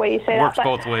don't know the way you say Works that.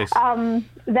 Works both ways.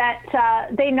 That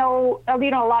they know, a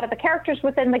lot of the characters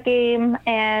within the game,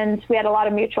 and we had a lot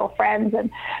of mutual friends. And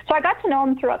so I got to know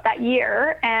him throughout that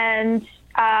year. And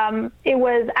it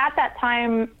was at that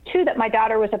time, too, that my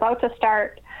daughter was about to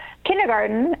start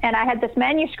kindergarten, and I had this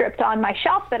manuscript on my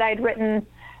shelf that I'd written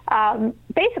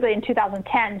basically in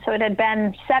 2010. So it had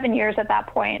been 7 years at that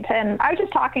point. And I was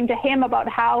just talking to him about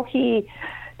how he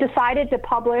decided to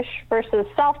publish versus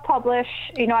self-publish.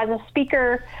 As a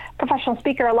speaker, professional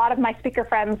speaker, a lot of my speaker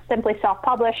friends simply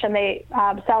self-publish and they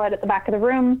sell it at the back of the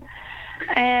room.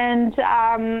 And,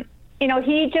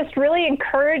 he just really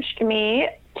encouraged me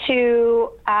to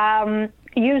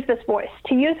use this voice,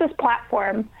 to use this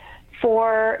platform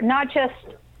for not just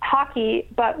hockey,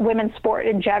 but women's sport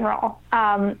in general.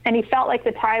 And he felt like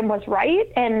the time was right.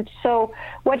 And so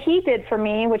what he did for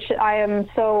me, which I am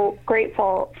so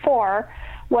grateful for,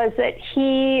 was that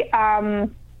he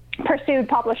pursued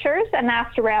publishers and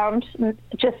asked around,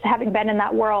 just having been in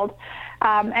that world.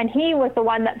 And he was the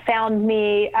one that found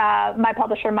me, my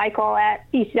publisher, Michael, at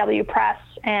ECW Press,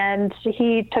 and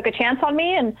he took a chance on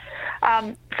me. And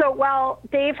so while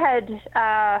Dave had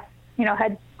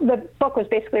the book was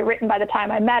basically written by the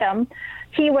time I met him,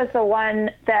 he was the one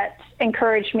that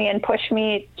encouraged me and pushed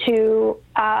me to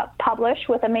publish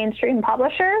with a mainstream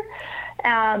publisher,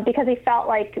 because he felt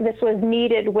like this was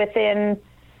needed within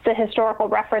the historical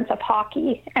reference of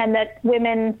hockey, and that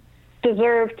women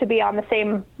deserve to be on the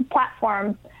same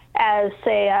platform as,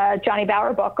 say, a Johnny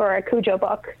Bauer book or a Cujo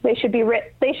book. They should be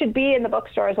in the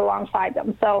bookstores alongside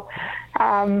them. So,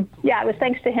 it was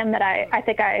thanks to him that I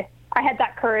think I had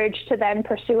that courage to then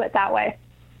pursue it that way.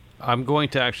 I'm going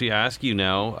to actually ask you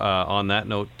now, on that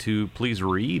note, to please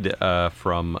read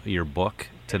from your book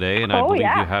today, and I Oh, believe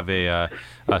yeah. you have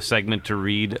a segment to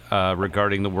read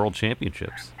regarding the World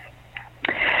Championships.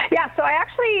 Yeah, so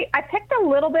I picked a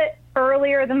little bit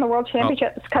earlier than the World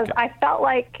Championships because okay. I felt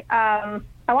like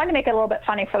I wanted to make it a little bit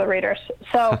funny for the readers.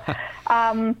 So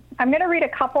I'm going to read a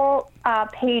couple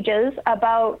pages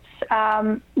about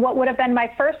what would have been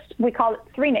my first, we called it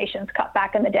Three Nations Cup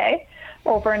back in the day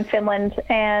over in Finland.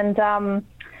 And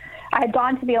I had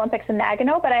gone to the Olympics in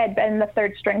Nagano, but I had been the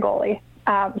third string goalie.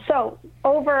 So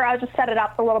I'll just set it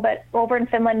up a little bit. Over in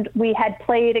Finland, we had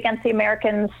played against the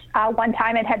Americans one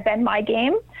time. It had been my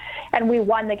game, and we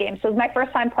won the game. So it was my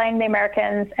first time playing the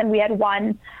Americans, and we had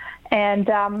won. And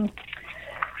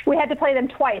we had to play them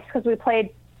twice because we played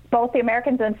both the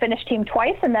Americans and Finnish team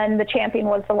twice, and then the champion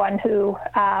was the one who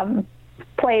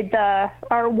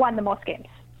won the most games.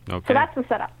 Okay. So that's the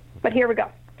setup. But here we go.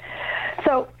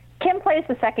 So Kim plays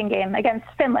the second game against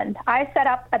Finland. I set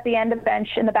up at the end of the bench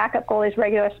in the backup goalie's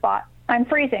regular spot. I'm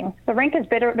freezing. The rink is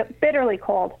bitterly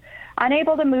cold.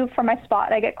 Unable to move from my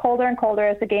spot, I get colder and colder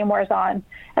as the game wears on.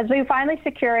 As we finally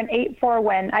secure an 8-4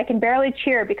 win, I can barely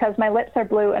cheer because my lips are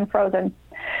blue and frozen.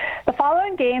 The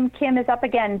following game, Kim is up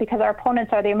again because our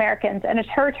opponents are the Americans, and it's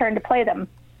her turn to play them.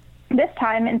 This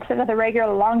time, instead of the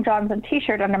regular long johns and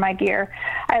t-shirt under my gear,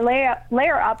 I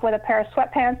layer up with a pair of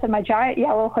sweatpants and my giant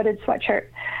yellow hooded sweatshirt.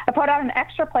 I put on an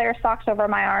extra player socks over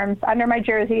my arms, under my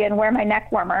jersey, and wear my neck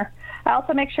warmer. I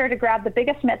also make sure to grab the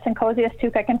biggest mitts and coziest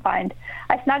toque I can find.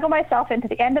 I snuggle myself into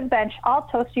the end of the bench, all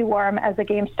toasty warm as the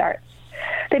game starts.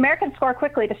 The Americans score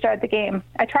quickly to start the game.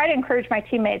 I try to encourage my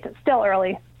teammates. It's still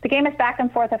early. The game is back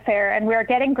and forth affair, and we are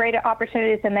getting great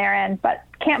opportunities in their end, but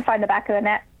can't find the back of the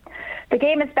net. The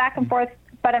game is back and forth,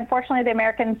 but unfortunately the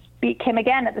Americans beat Kim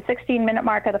again at the 16-minute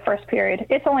mark of the first period.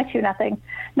 It's only 2-0,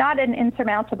 not an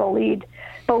insurmountable lead,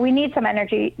 but we need some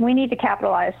energy. We need to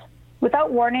capitalize.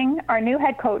 Without warning, our new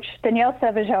head coach, Danielle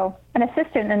Sauvageau, an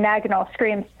assistant in Nagano,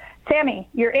 screams, "Sammy,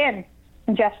 you're in,"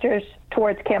 and gestures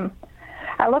towards Kim.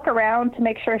 I look around to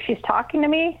make sure she's talking to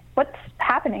me. What's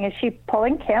happening? Is she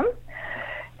pulling Kim?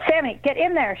 "Sammy, get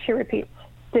in there," she repeats.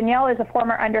 Danielle is a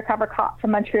former undercover cop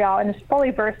from Montreal and is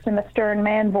fully versed in the stern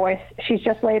man voice she's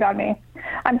just laid on me.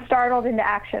 I'm startled into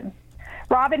action.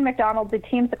 Robin McDonald, the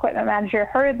team's equipment manager,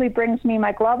 hurriedly brings me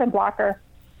my glove and blocker.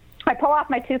 I pull off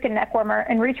my toque and neck warmer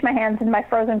and reach my hands into my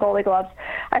frozen goalie gloves.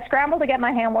 I scramble to get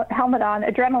my helmet on,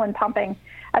 adrenaline pumping.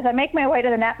 As I make my way to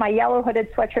the net, my yellow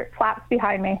hooded sweatshirt flaps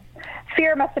behind me.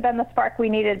 Fear must have been the spark we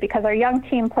needed because our young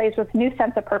team plays with a new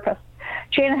sense of purpose.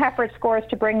 Jane Hefford scores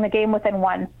to bring the game within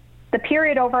one. The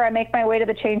period over, I make my way to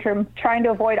the change room, trying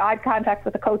to avoid eye contact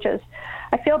with the coaches.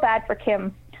 I feel bad for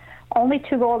Kim. Only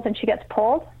 2 goals and she gets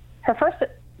pulled. Her first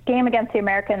game against the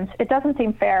Americans, it doesn't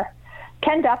seem fair.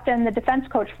 Ken Dufton, the defense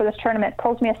coach for this tournament,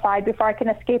 pulls me aside before I can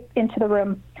escape into the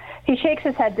room. He shakes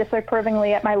his head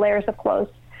disapprovingly at my layers of clothes.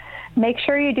 Make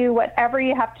sure you do whatever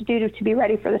you have to do to be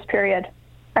ready for this period.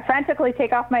 I frantically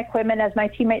take off my equipment as my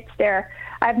teammates stare.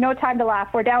 I have no time to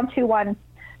laugh. We're down 2-1.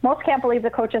 Most can't believe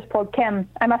the coaches pulled Kim.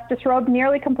 I must disrobe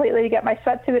nearly completely to get my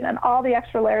sweatsuit and all the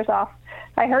extra layers off.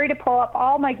 I hurry to pull up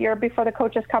all my gear before the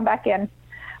coaches come back in.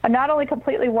 I'm not only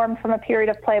completely warm from a period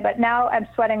of play, but now I'm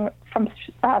sweating from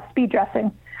speed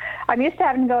dressing. I'm used to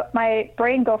having my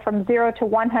brain go from 0 to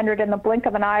 100 in the blink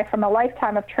of an eye from a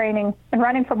lifetime of training and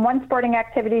running from one sporting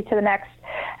activity to the next.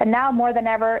 And now more than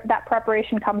ever, that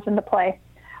preparation comes into play.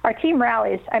 Our team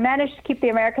rallies. I managed to keep the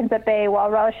Americans at bay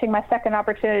while relishing my second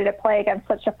opportunity to play against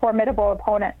such a formidable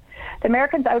opponent. The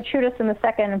Americans outshoot us in the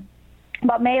second,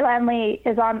 but May Lanley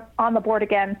is on the board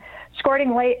again,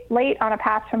 scoring late on a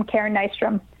pass from Karen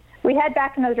Nystrom. We head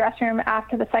back into the dressing room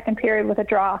after the second period with a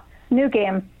draw. New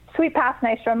game. Sweet pass,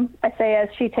 Nystrom, I say as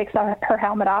she takes her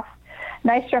helmet off.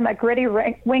 Nystrom, a gritty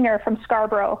winger from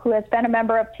Scarborough, who has been a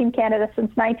member of Team Canada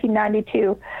since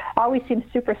 1992, always seems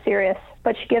super serious,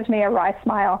 but she gives me a wry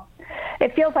smile.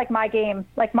 It feels like my game,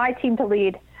 like my team to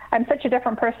lead. I'm such a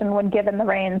different person when given the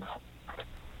reins.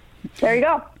 There you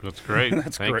go. That's great.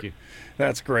 Thank you.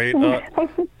 That's great.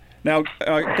 Now,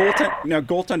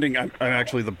 goaltending. I'm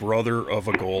actually the brother of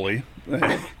a goalie,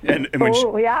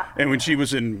 and when she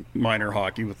was in minor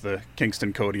hockey with the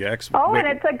Kingston Kodiaks.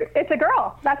 And it's a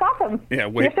girl. That's awesome. Yeah,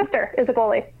 your sister is a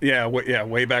goalie. Yeah,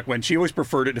 way back when. She always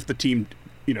preferred it if the team,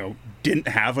 didn't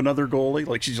have another goalie.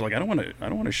 Like she's like, I don't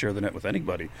want to share the net with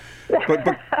anybody.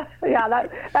 But yeah,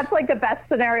 that's like the best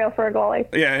scenario for a goalie.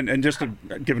 Yeah, and just to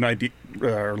give an idea,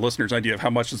 our listeners' idea of how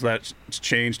much has that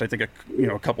changed. I think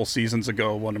a couple seasons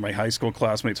ago, one of my high school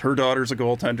classmates, her daughter's a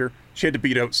goaltender. She had to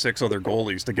beat out 6 other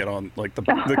goalies to get on like the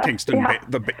Kingston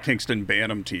the Kingston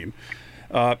Bantam team.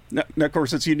 Now, of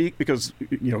course, it's unique because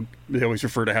they always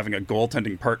refer to having a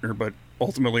goaltending partner, but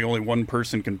ultimately only one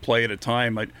person can play at a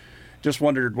time. just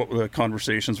wondered what the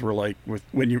conversations were like with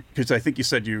when you, because I think you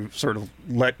said you sort of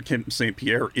let Kim St.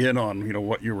 Pierre in on,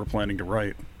 what you were planning to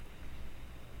write.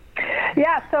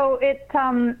 Yeah, so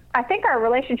I think our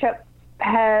relationship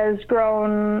has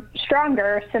grown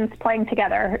stronger since playing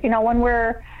together.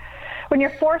 When you're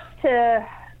forced to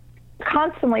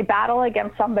constantly battle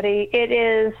against somebody, it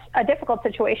is a difficult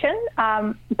situation.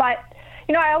 But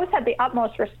I always had the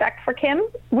utmost respect for Kim.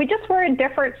 We just were in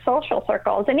different social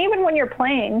circles. And even when you're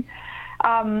playing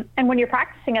and when you're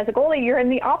practicing as a goalie, you're in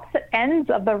the opposite ends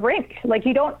of the rink. Like,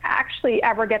 you don't actually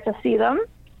ever get to see them.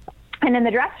 And in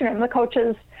the dressing room, the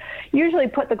coaches usually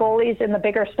put the goalies in the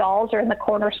bigger stalls or in the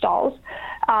corner stalls.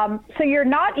 So you're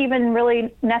not even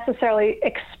really necessarily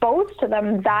exposed to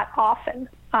them that often.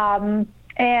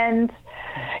 And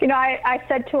I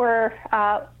said to her,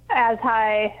 as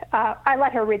I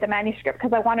let her read the manuscript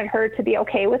because I wanted her to be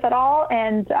okay with it all.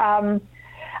 And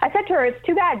I said to her, it's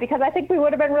too bad because I think we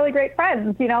would have been really great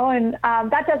friends, and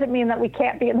that doesn't mean that we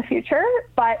can't be in the future.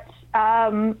 But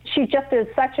she just is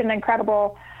such an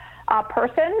incredible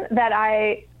person that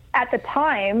I, at the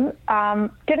time,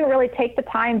 didn't really take the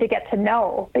time to get to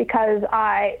know because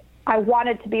I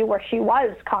wanted to be where she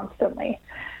was constantly.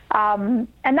 And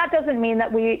that doesn't mean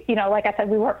that we, like I said,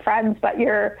 we weren't friends, but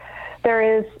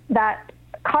there is that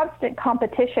constant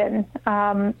competition.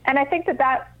 And I think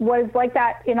that was like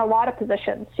that in a lot of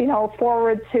positions,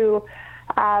 forwards who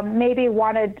maybe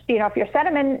wanted, if you're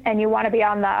centerman and you want to be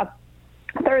on the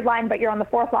third line, but you're on the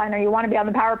fourth line, or you want to be on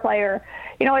the power play, or,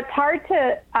 it's hard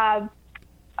to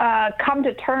come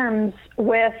to terms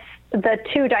with the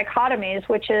two dichotomies,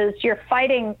 which is you're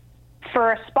fighting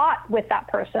for a spot with that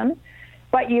person,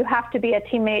 but you have to be a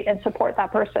teammate and support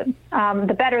that person.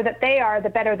 The better that they are, the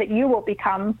better that you will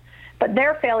become, but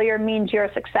their failure means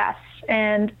your success.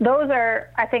 And those are,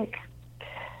 I think,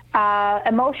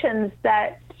 emotions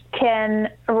that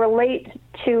can relate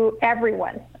to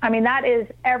everyone. I mean, that is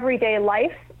everyday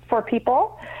life for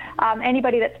people.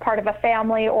 Anybody that's part of a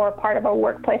family or part of a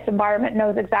workplace environment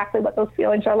knows exactly what those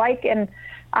feelings are like. And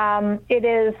it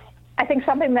is, I think,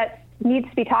 something that needs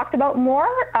to be talked about more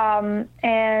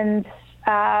and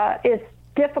is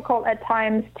difficult at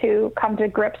times to come to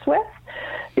grips with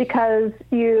because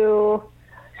you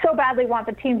so badly want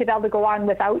the team to be able to go on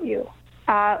without you.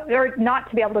 Or not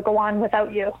to be able to go on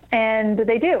without you. And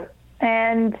they do.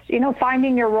 And,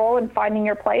 finding your role and finding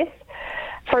your place.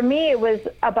 For me, it was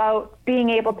about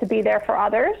being able to be there for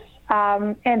others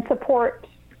and support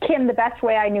Kim the best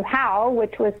way I knew how,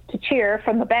 which was to cheer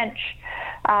from the bench,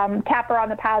 tap her on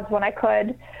the pads when I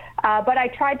could. But I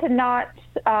tried to not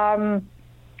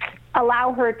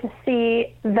allow her to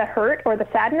see the hurt or the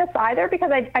sadness either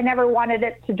because I never wanted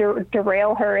it to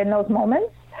derail her in those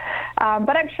moments.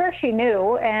 But I'm sure she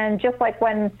knew, and just like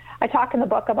when I talk in the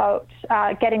book about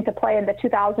getting to play in the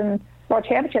 2000 World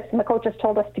Championships and the coaches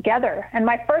told us together, and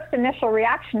my first initial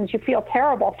reaction is you feel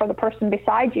terrible for the person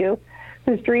beside you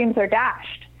whose dreams are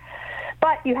dashed.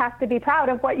 But you have to be proud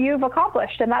of what you've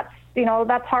accomplished, and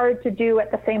that's hard to do at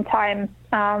the same time.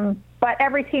 But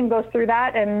every team goes through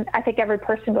that, and I think every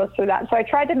person goes through that. So I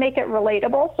tried to make it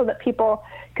relatable so that people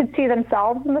could see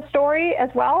themselves in the story as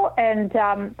well, and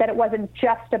that it wasn't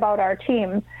just about our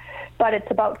team, but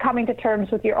it's about coming to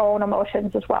terms with your own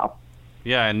emotions as well.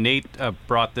 Yeah, and Nate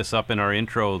brought this up in our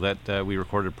intro that we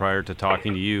recorded prior to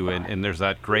talking to you, and there's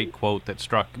that great quote that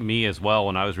struck me as well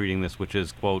when I was reading this, which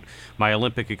is, quote, "My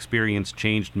Olympic experience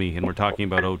changed me," and we're talking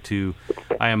about O2.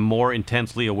 "I am more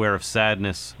intensely aware of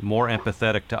sadness, more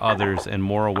empathetic to others, and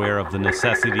more aware of the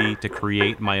necessity to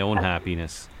create my own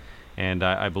happiness." And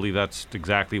I believe that's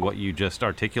exactly what you just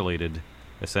articulated,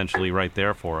 essentially, right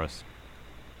there for us.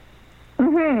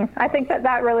 Mm-hmm. I think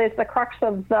that really is the crux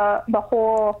of the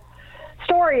whole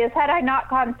story is had I not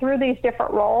gone through these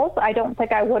different roles, I don't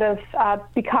think I would have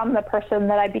become the person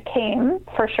that I became,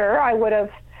 for sure. I would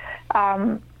have,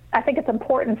 I think it's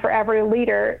important for every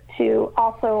leader to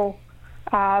also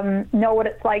know what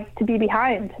it's like to be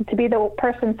behind, to be the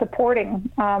person supporting,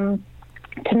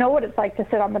 to know what it's like to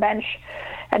sit on the bench,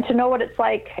 and to know what it's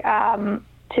like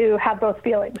to have those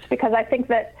feelings. Because I think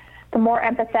that the more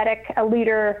empathetic a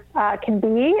leader can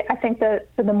be, I think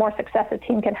the more success a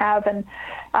team can have. And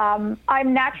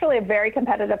I'm naturally a very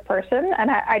competitive person,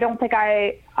 and I don't think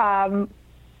I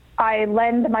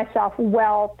lend myself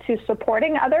well to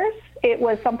supporting others. It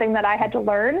was something that I had to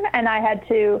learn, and I had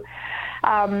to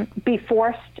be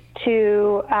forced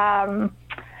to,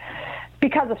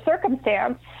 because of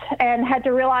circumstance, and had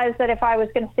to realize that if I was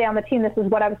going to stay on the team, this is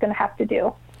what I was going to have to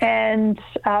do. And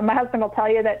my husband will tell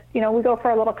you that, we go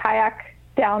for a little kayak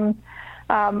down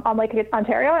on Lake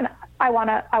Ontario, and I want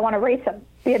to race them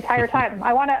the entire time.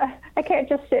 I can't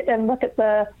just sit and look at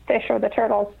the fish or the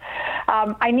turtles.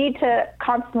 I need to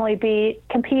constantly be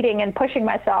competing and pushing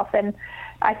myself. And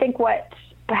I think what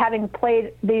having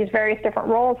played these various different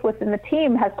roles within the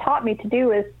team has taught me to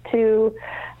do is to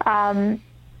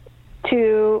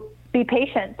be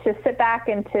patient, to sit back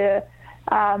and to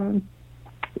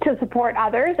support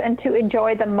others and to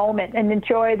enjoy the moment and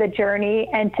enjoy the journey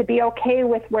and to be okay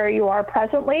with where you are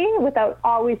presently without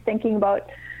always thinking about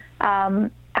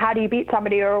how do you beat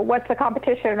somebody or what's the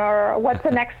competition or what's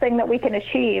the next thing that we can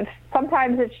achieve.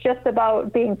 Sometimes it's just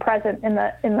about being present in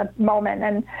the moment.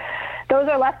 And those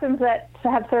are lessons that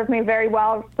have served me very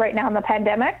well right now in the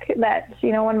pandemic, that,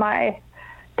 when my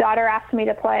daughter asked me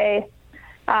to play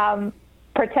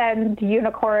pretend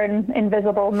unicorn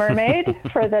invisible mermaid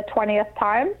for the 20th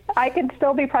time, I can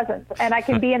still be present and I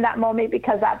can be in that moment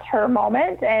because that's her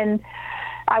moment. And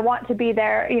I want to be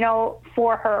there,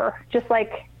 for her. Just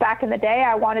like back in the day,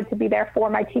 I wanted to be there for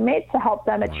my teammates to help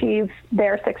them achieve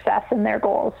their success and their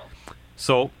goals.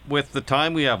 So with the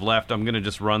time we have left, I'm going to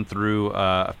just run through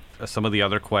some of the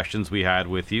other questions we had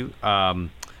with you,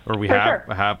 have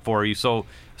for you. So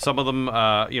some of them,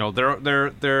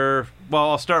 they're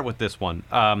well, I'll start with this one.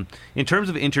 In terms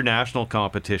of international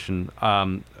competition,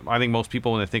 I think most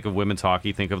people, when they think of women's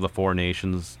hockey, think of the Four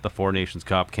Nations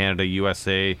Cup, Canada,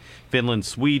 USA, Finland,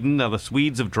 Sweden. Now, the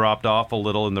Swedes have dropped off a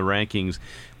little in the rankings.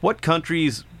 What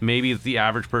countries maybe the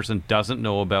average person doesn't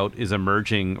know about is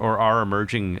emerging or are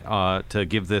emerging to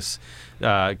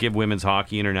give women's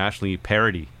hockey internationally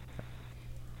parity?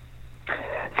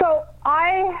 So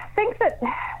I think that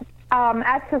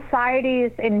as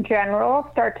societies in general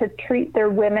start to treat their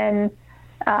women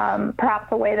perhaps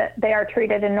the way that they are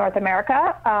treated in North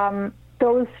America,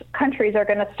 those countries are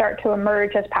going to start to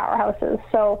emerge as powerhouses.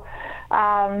 So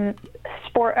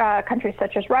countries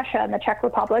such as Russia and the Czech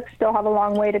Republic still have a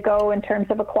long way to go in terms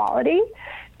of equality.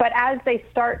 But as they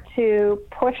start to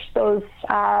push those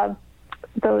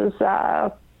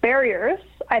barriers,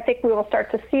 I think we will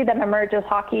start to see them emerge as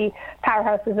hockey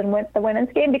powerhouses in the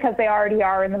women's game, because they already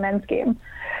are in the men's game.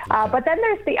 But then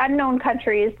there's the unknown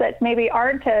countries that maybe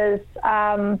aren't as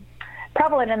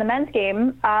prevalent in the men's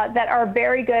game that are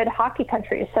very good hockey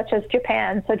countries, such as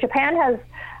Japan. So Japan has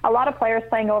a lot of players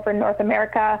playing over in North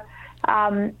America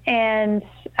and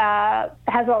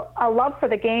has a love for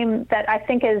the game that I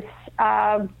think is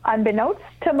unbeknownst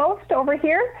to most over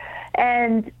here.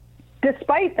 And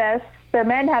despite this, their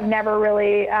men have never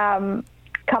really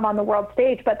come on the world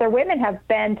stage, but their women have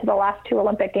been to the last two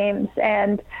Olympic Games.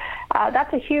 And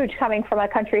that's a huge coming from a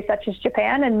country such as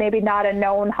Japan, and maybe not a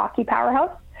known hockey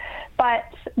powerhouse. But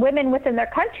women within their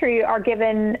country are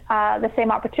given the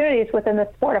same opportunities within the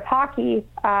sport of hockey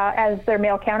as their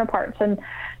male counterparts. And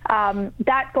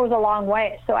that goes a long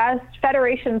way. So as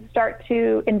federations start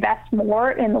to invest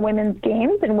more in the women's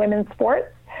games and women's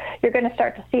sports, you're going to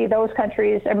start to see those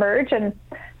countries emerge. And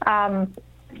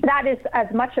that is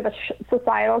as much of a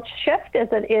societal shift as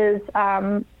it is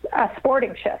a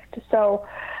sporting shift. So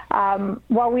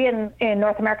while we in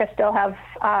North America still have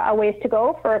a ways to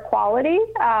go for equality,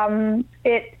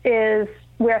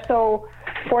 we are so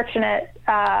fortunate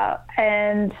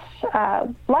and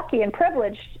lucky and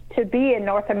privileged to be in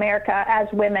North America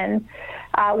as women,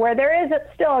 where there is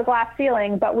still a glass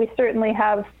ceiling, but we certainly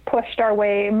have pushed our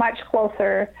way much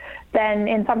closer than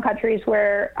in some countries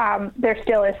where there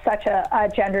still is such a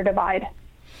gender divide.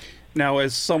 Now,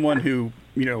 as someone who,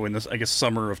 in this, I guess,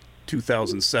 summer of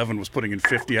 2007 was putting in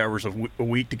 50 hours a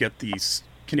week to get the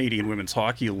Canadian Women's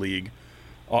Hockey League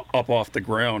up off the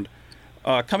ground,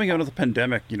 coming out of the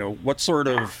pandemic, what sort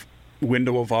of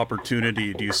window of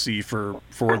opportunity do you see for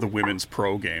the women's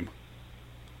pro game?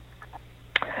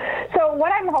 So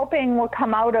what I'm hoping will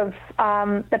come out of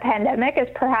the pandemic is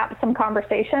perhaps some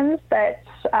conversations that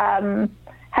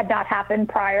had not happened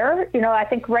prior. I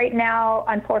think right now,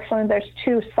 unfortunately, there's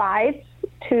two sides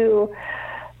to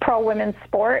pro women's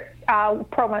sport,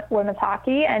 pro women's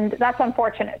hockey, and that's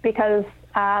unfortunate because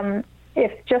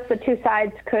if just the two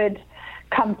sides could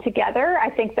come together, I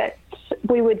think that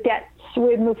we would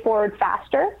move forward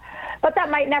faster. But that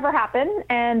might never happen,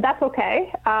 and that's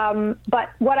okay. But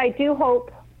what I do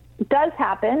hope does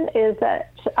happen is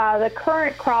that the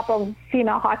current crop of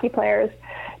female hockey players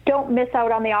don't miss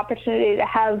out on the opportunity to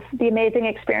have the amazing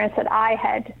experience that I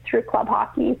had through club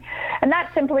hockey. And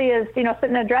that simply is, sitting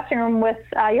in a dressing room with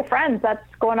your friends, that's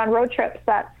going on road trips,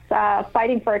 that's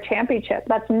fighting for a championship,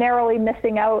 that's narrowly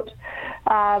missing out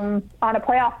on a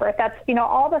playoff berth. That's,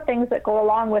 all the things that go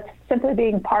along with simply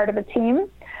being part of a team.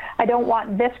 I don't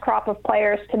want this crop of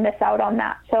players to miss out on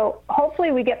that. So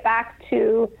hopefully we get back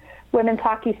to women's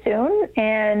hockey soon,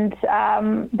 and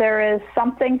there is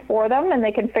something for them, and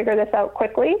they can figure this out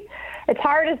quickly. It's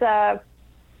hard as a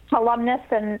alumnus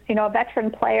and a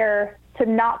veteran player to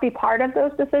not be part of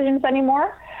those decisions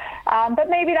anymore. But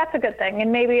maybe that's a good thing,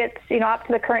 and maybe it's up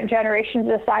to the current generation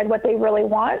to decide what they really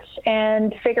want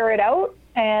and figure it out.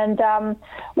 And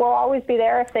we'll always be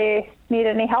there if they need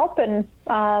any help. And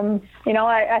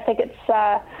I think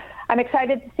it's. I'm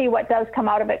excited to see what does come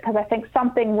out of it, because I think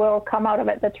something will come out of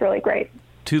it that's really great.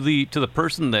 To the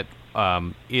person that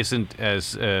isn't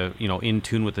as in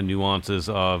tune with the nuances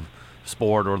of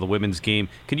sport or the women's game,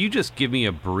 can you just give me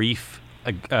a brief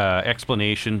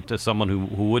explanation to someone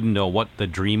who wouldn't know what the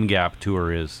Dream Gap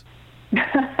Tour is?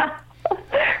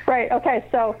 Right. Okay.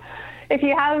 So if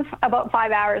you have about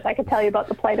 5 hours, I could tell you about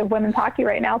the plight of women's hockey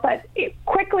right now. But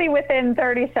quickly, within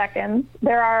 30 seconds,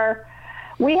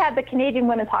 we had the Canadian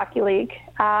Women's Hockey League.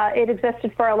 It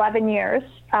existed for 11 years.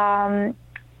 At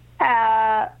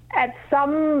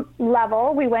some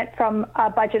level, we went from a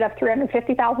budget of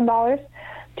 $350,000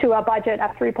 to a budget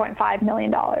of $3.5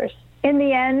 million. In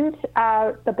the end,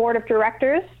 the board of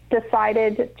directors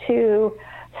decided to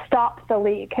stop the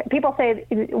league. People say,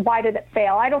 why did it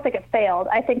fail? I don't think it failed.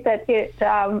 I think that it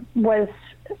was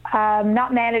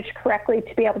not managed correctly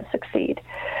to be able to succeed.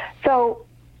 So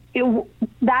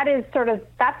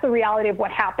that's the reality of what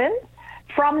happened.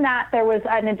 From that, there was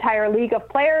an entire league of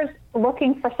players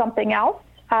looking for something else.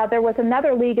 There was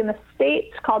another league in the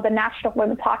States called the National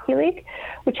Women's Hockey League,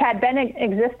 which had been in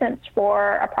existence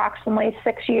for approximately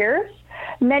 6 years.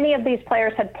 Many of these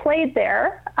players had played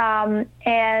there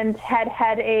and had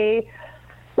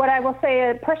what I will say,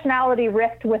 a personality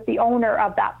rift with the owner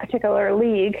of that particular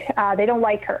league. They don't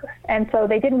like her. And so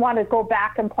they didn't want to go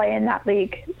back and play in that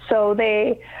league. So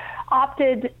they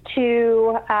opted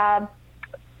to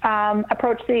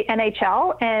approach the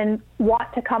NHL and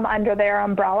want to come under their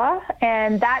umbrella.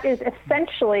 And that is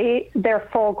essentially their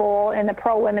full goal in the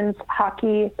Pro Women's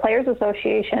Hockey Players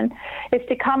Association, is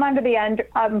to come under the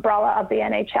umbrella of the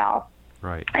NHL.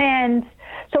 Right. And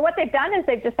so what they've done is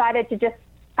they've decided to just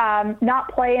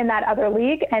not play in that other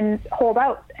league and hold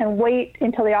out and wait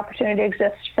until the opportunity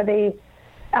exists for the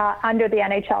under the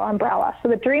NHL umbrella. So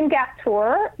the Dream Gap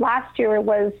Tour last year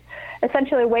was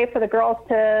essentially a way for the girls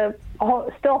to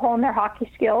still hone their hockey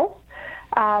skills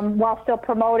while still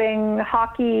promoting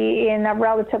hockey in a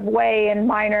relative way in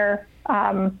minor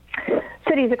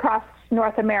cities across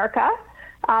North America.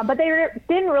 But they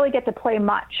didn't really get to play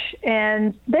much.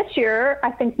 And this year,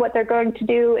 I think what they're going to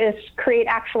do is create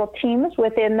actual teams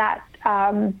within that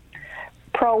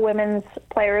Pro Women's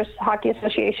Players Hockey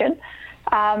Association,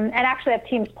 and actually have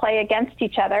teams play against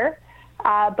each other,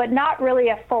 but not really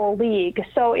a full league.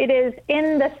 So it is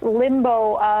in this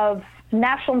limbo of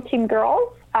national team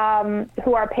girls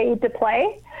who are paid to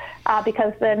play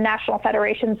because the national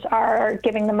federations are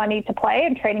giving the money to play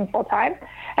and training full time.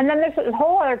 And then there's a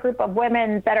whole other group of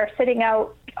women that are sitting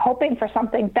out hoping for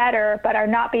something better, but are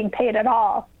not being paid at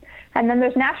all. And then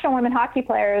there's National Women's Hockey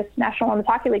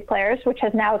League players, which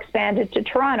has now expanded to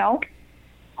Toronto,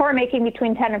 who are making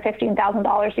between $10,000 and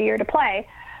 $15,000 a year to play.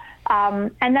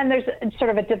 And then there's sort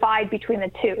of a divide between the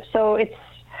two. So it's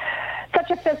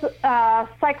such a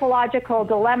psychological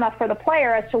dilemma for the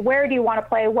player as to where do you want to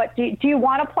play? What do you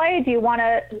want to play? Do you want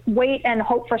to wait and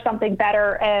hope for something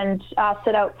better and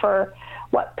sit out for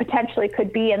what potentially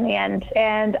could be in the end?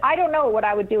 And I don't know what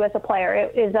I would do as a player.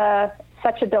 It is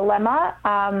such a dilemma.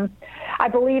 I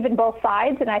believe in both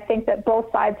sides, and I think that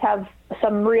both sides have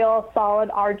some real solid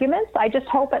arguments. I just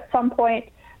hope at some point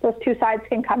those two sides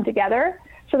can come together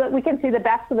so that we can see the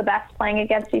best of the best playing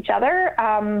against each other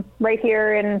right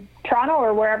here in Toronto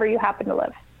or wherever you happen to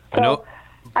live. So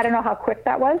I don't know how quick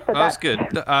that was, but that's good.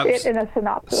 It in a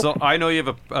synopsis. So I know you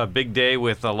have a big day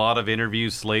with a lot of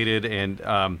interviews slated, and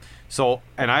I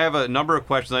have a number of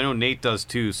questions. I know Nate does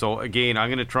too. So again, I'm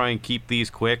going to try and keep these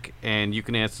quick, and you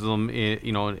can answer them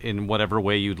in whatever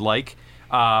way you'd like.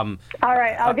 All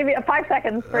right, I'll give you 5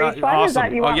 seconds for each one. Awesome. Is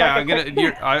that you want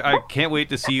I can't wait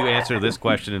to see you answer this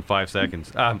question in 5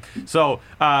 seconds.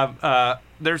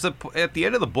 There's at the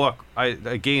end of the book,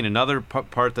 another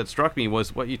part that struck me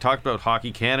was what you talked about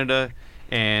Hockey Canada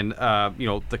and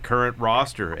the current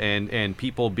roster and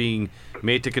people being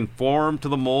made to conform to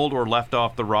the mold or left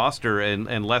off the roster,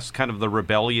 and less kind of the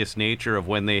rebellious nature of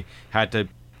when they had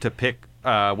to pick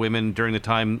women during the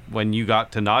time when you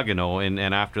got to Nagano and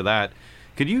after that.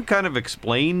 Could you kind of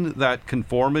explain that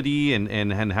conformity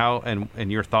and how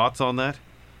and your thoughts on that?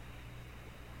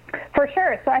 For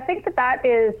sure. So I think that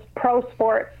is pro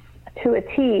sports to a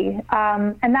T,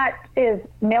 and that is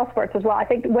male sports as well. I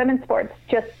think women's sports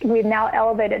we've now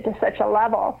elevated to such a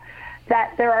level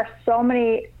that there are so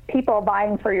many people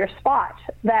vying for your spot,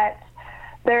 that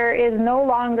there is no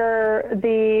longer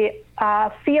the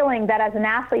feeling that as an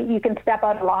athlete you can step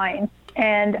out of line.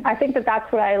 And I think that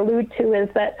that's what I allude to, is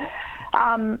that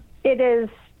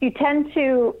you tend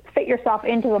to fit yourself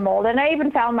into the mold. And I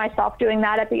even found myself doing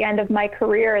that at the end of my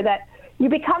career, that you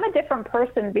become a different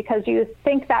person because you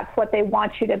think that's what they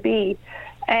want you to be.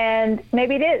 And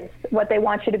maybe it is what they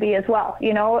want you to be as well,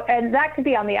 you know, and that could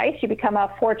be on the ice. You become a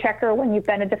forechecker when you've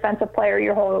been a defensive player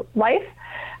your whole life,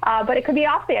 but it could be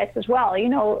off the ice as well. You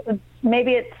know,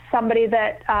 maybe it's somebody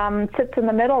that sits in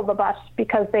the middle of the bus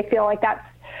because they feel like that's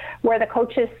where the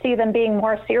coaches see them being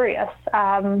more serious.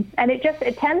 And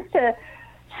it tends to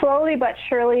slowly but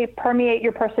surely permeate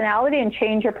your personality and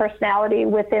change your personality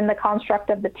within the construct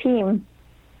of the team.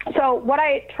 So what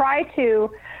I try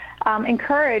to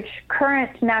encourage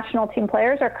current national team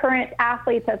players or current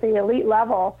athletes at the elite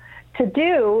level to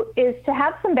do is to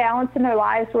have some balance in their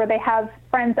lives where they have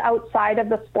friends outside of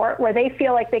the sport where they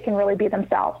feel like they can really be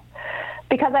themselves.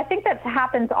 Because I think that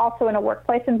happens also in a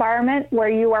workplace environment where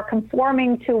you are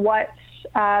conforming to what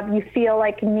you feel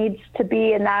like needs to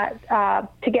be in that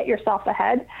to get yourself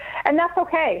ahead. And that's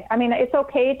okay. I mean, it's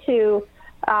okay to,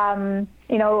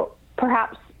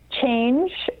 perhaps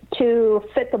change to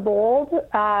fit the mold.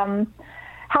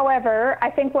 However, I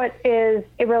think what is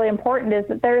really important is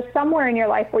that there's somewhere in your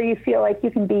life where you feel like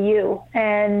you can be you.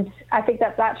 And I think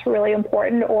that that's really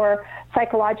important, or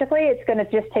psychologically, it's going to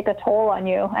just take a toll on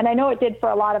you. And I know it did for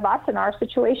a lot of us in our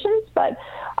situations, but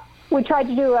I tried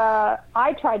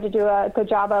to do a good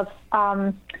job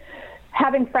of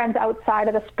having friends outside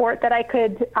of the sport that I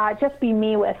could just be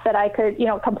me with, that I could,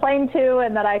 complain to,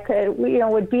 and that I could,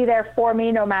 would be there for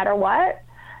me no matter what.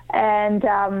 And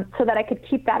so that I could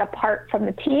keep that apart from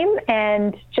the team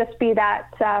and just be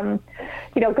that,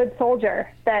 good soldier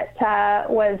that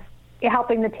was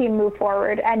helping the team move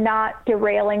forward and not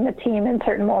derailing the team in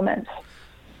certain moments.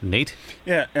 Nate?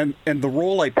 Yeah, and the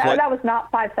role I play... That was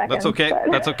not 5 seconds. That's okay.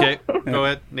 But... That's okay. Go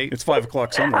ahead, Nate. It's 5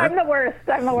 o'clock somewhere. I'm the worst.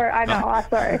 I know.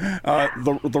 Sorry.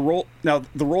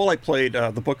 The role I played,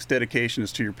 the book's dedication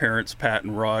is to your parents, Pat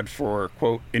and Rod, for,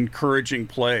 quote, encouraging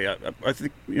play. I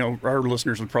think, our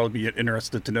listeners would probably be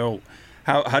interested to know,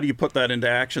 how do you put that into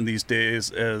action these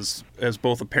days as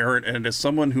both a parent and as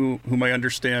someone whom I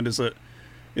understand is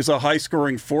a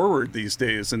high-scoring forward these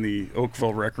days in the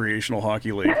Oakville Recreational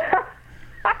Hockey League?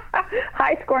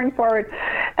 High scoring forward.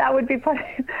 That would be funny.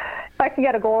 If I could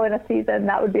get a goal in a season,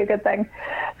 that would be a good thing.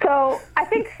 So I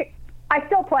think I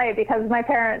still play because my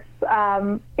parents,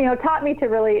 taught me to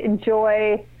really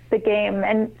enjoy the game.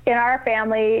 And in our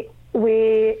family,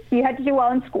 you had to do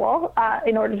well in school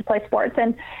in order to play sports.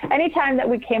 And anytime that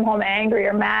we came home angry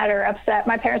or mad or upset,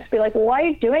 my parents would be like, well, why are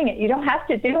you doing it? You don't have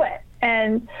to do it.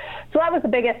 And so that was the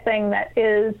biggest thing, that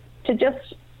is to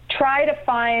just try to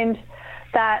find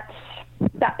that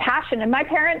passion. And my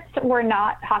parents were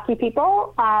not hockey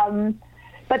people,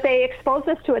 but they exposed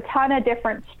us to a ton of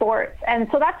different sports. And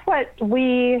so that's what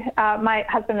my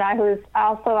husband and I, who's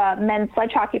also a men's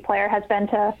sledge hockey player, has been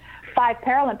to 5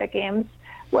 Paralympic Games.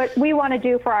 What we want to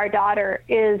do for our daughter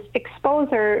is expose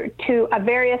her to a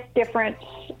various different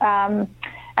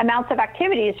amounts of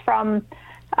activities, from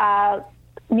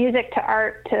music to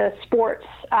art to sports,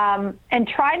 and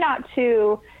try not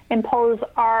to impose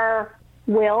our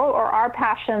will or our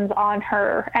passions on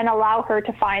her and allow her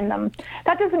to find them.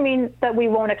 That doesn't mean that we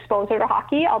won't expose her to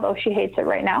hockey, although she hates it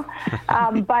right now,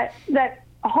 but that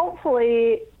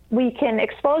hopefully we can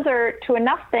expose her to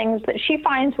enough things that she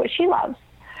finds what she loves.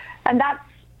 And that's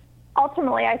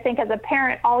ultimately, I think, as a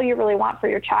parent, all you really want for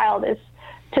your child is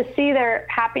to see their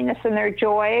happiness and their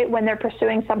joy when they're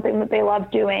pursuing something that they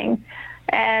love doing.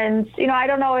 And, I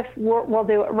don't know if we'll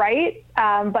do it right,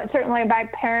 but certainly my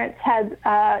parents had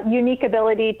a unique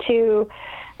ability to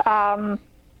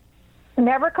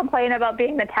never complain about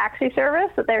being the taxi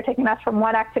service, that they were taking us from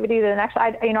one activity to the next.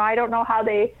 I don't know how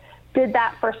they did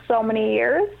that for so many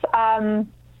years.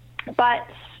 But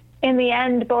in the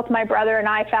end, both my brother and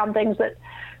I found things that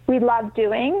we loved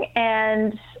doing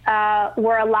and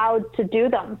were allowed to do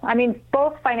them. I mean,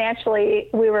 both financially,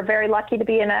 we were very lucky to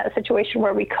be in a situation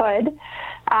where we could,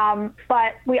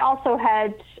 but we also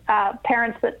had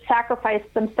parents that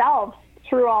sacrificed themselves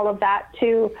through all of that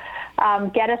to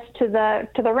get us to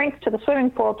the rinks, to the swimming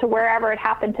pool, to wherever it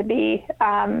happened to be.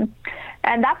 And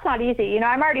that's not easy.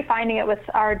 I'm already finding it with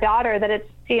our daughter that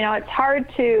it's hard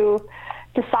to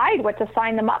decide what to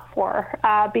sign them up for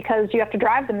because you have to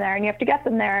drive them there and you have to get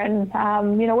them there. And,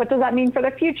 what does that mean for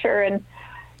their future? And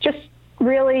just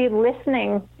really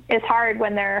listening is hard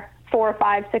when they're 4,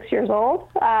 5, 6 years old.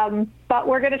 But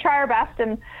we're going to try our best.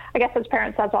 And I guess as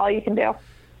parents, that's all you can do.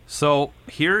 So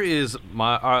here is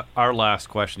our last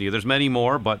question to you. There's many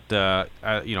more, but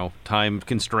time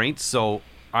constraints. So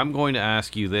I'm going to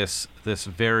ask you this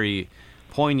very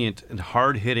poignant and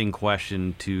hard-hitting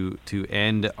question to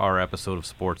end our episode of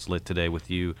Sports Lit today with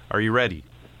you. Are you ready?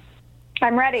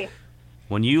 I'm ready.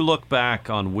 When you look back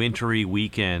on wintry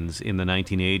weekends in the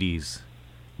 1980s,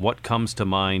 what comes to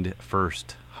mind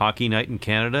first? Hockey night in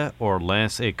Canada or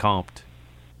Lance et Compte?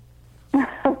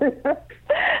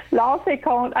 Lance et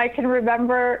Compte, I can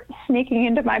remember sneaking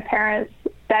into my parents'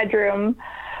 bedroom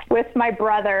with my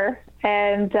brother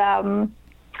and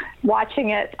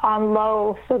watching it on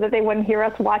low so that they wouldn't hear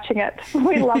us watching it.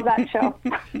 We love that show.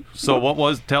 So what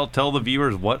was, tell the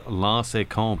viewers what Lance et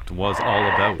Compte was all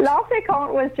about. Lance et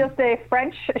Compte was just a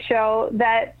French show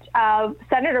that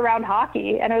centered around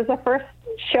hockey, and it was the first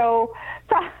show.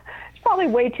 It's probably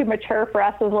way too mature for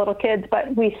us as little kids,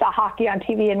 but we saw hockey on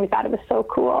TV and we thought it was so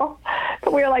cool.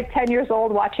 But we were like 10 years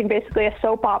old watching basically a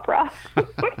soap opera.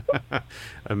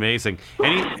 Amazing.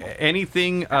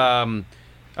 Anything you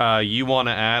want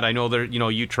to add? I know that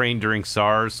you trained during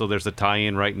SARS, so there's a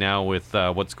tie-in right now with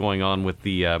what's going on with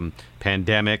the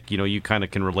pandemic. You kind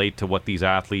of can relate to what these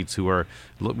athletes who are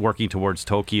working towards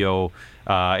Tokyo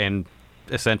and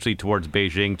essentially towards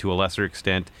Beijing to a lesser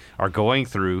extent are going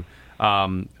through.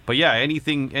 But yeah,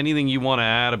 anything you want to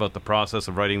add about the process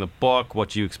of writing the book,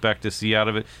 what you expect to see out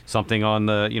of it, something on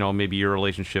the maybe your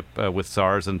relationship with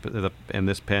SARS and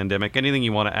this pandemic, anything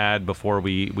you want to add before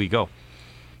we go?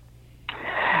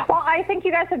 Well, I think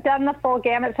you guys have done the full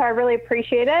gamut, so I really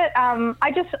appreciate it.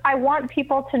 I want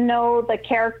people to know the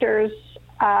characters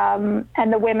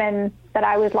and the women that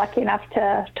I was lucky enough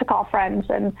to call friends.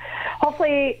 And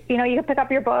hopefully, you can pick up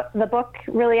the book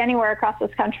really anywhere across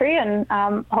this country, and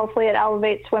hopefully it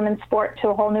elevates women's sport to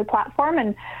a whole new platform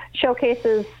and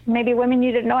showcases maybe women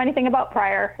you didn't know anything about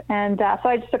prior. And so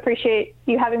I just appreciate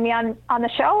you having me on the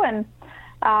show, and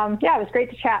it was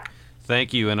great to chat.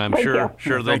 Thank you, and I'm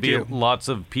sure there'll be lots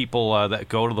of people that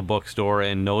go to the bookstore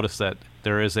and notice that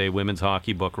there is a women's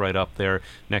hockey book right up there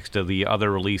next to the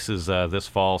other releases this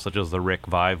fall, such as the Rick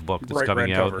Vive book that's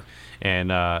coming out, cover.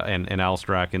 and Al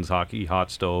Strachan's Hockey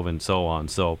Hot Stove, and so on.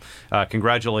 So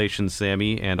congratulations,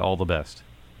 Sammy, and all the best.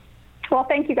 Well,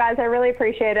 thank you guys. I really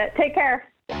appreciate it. Take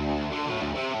care.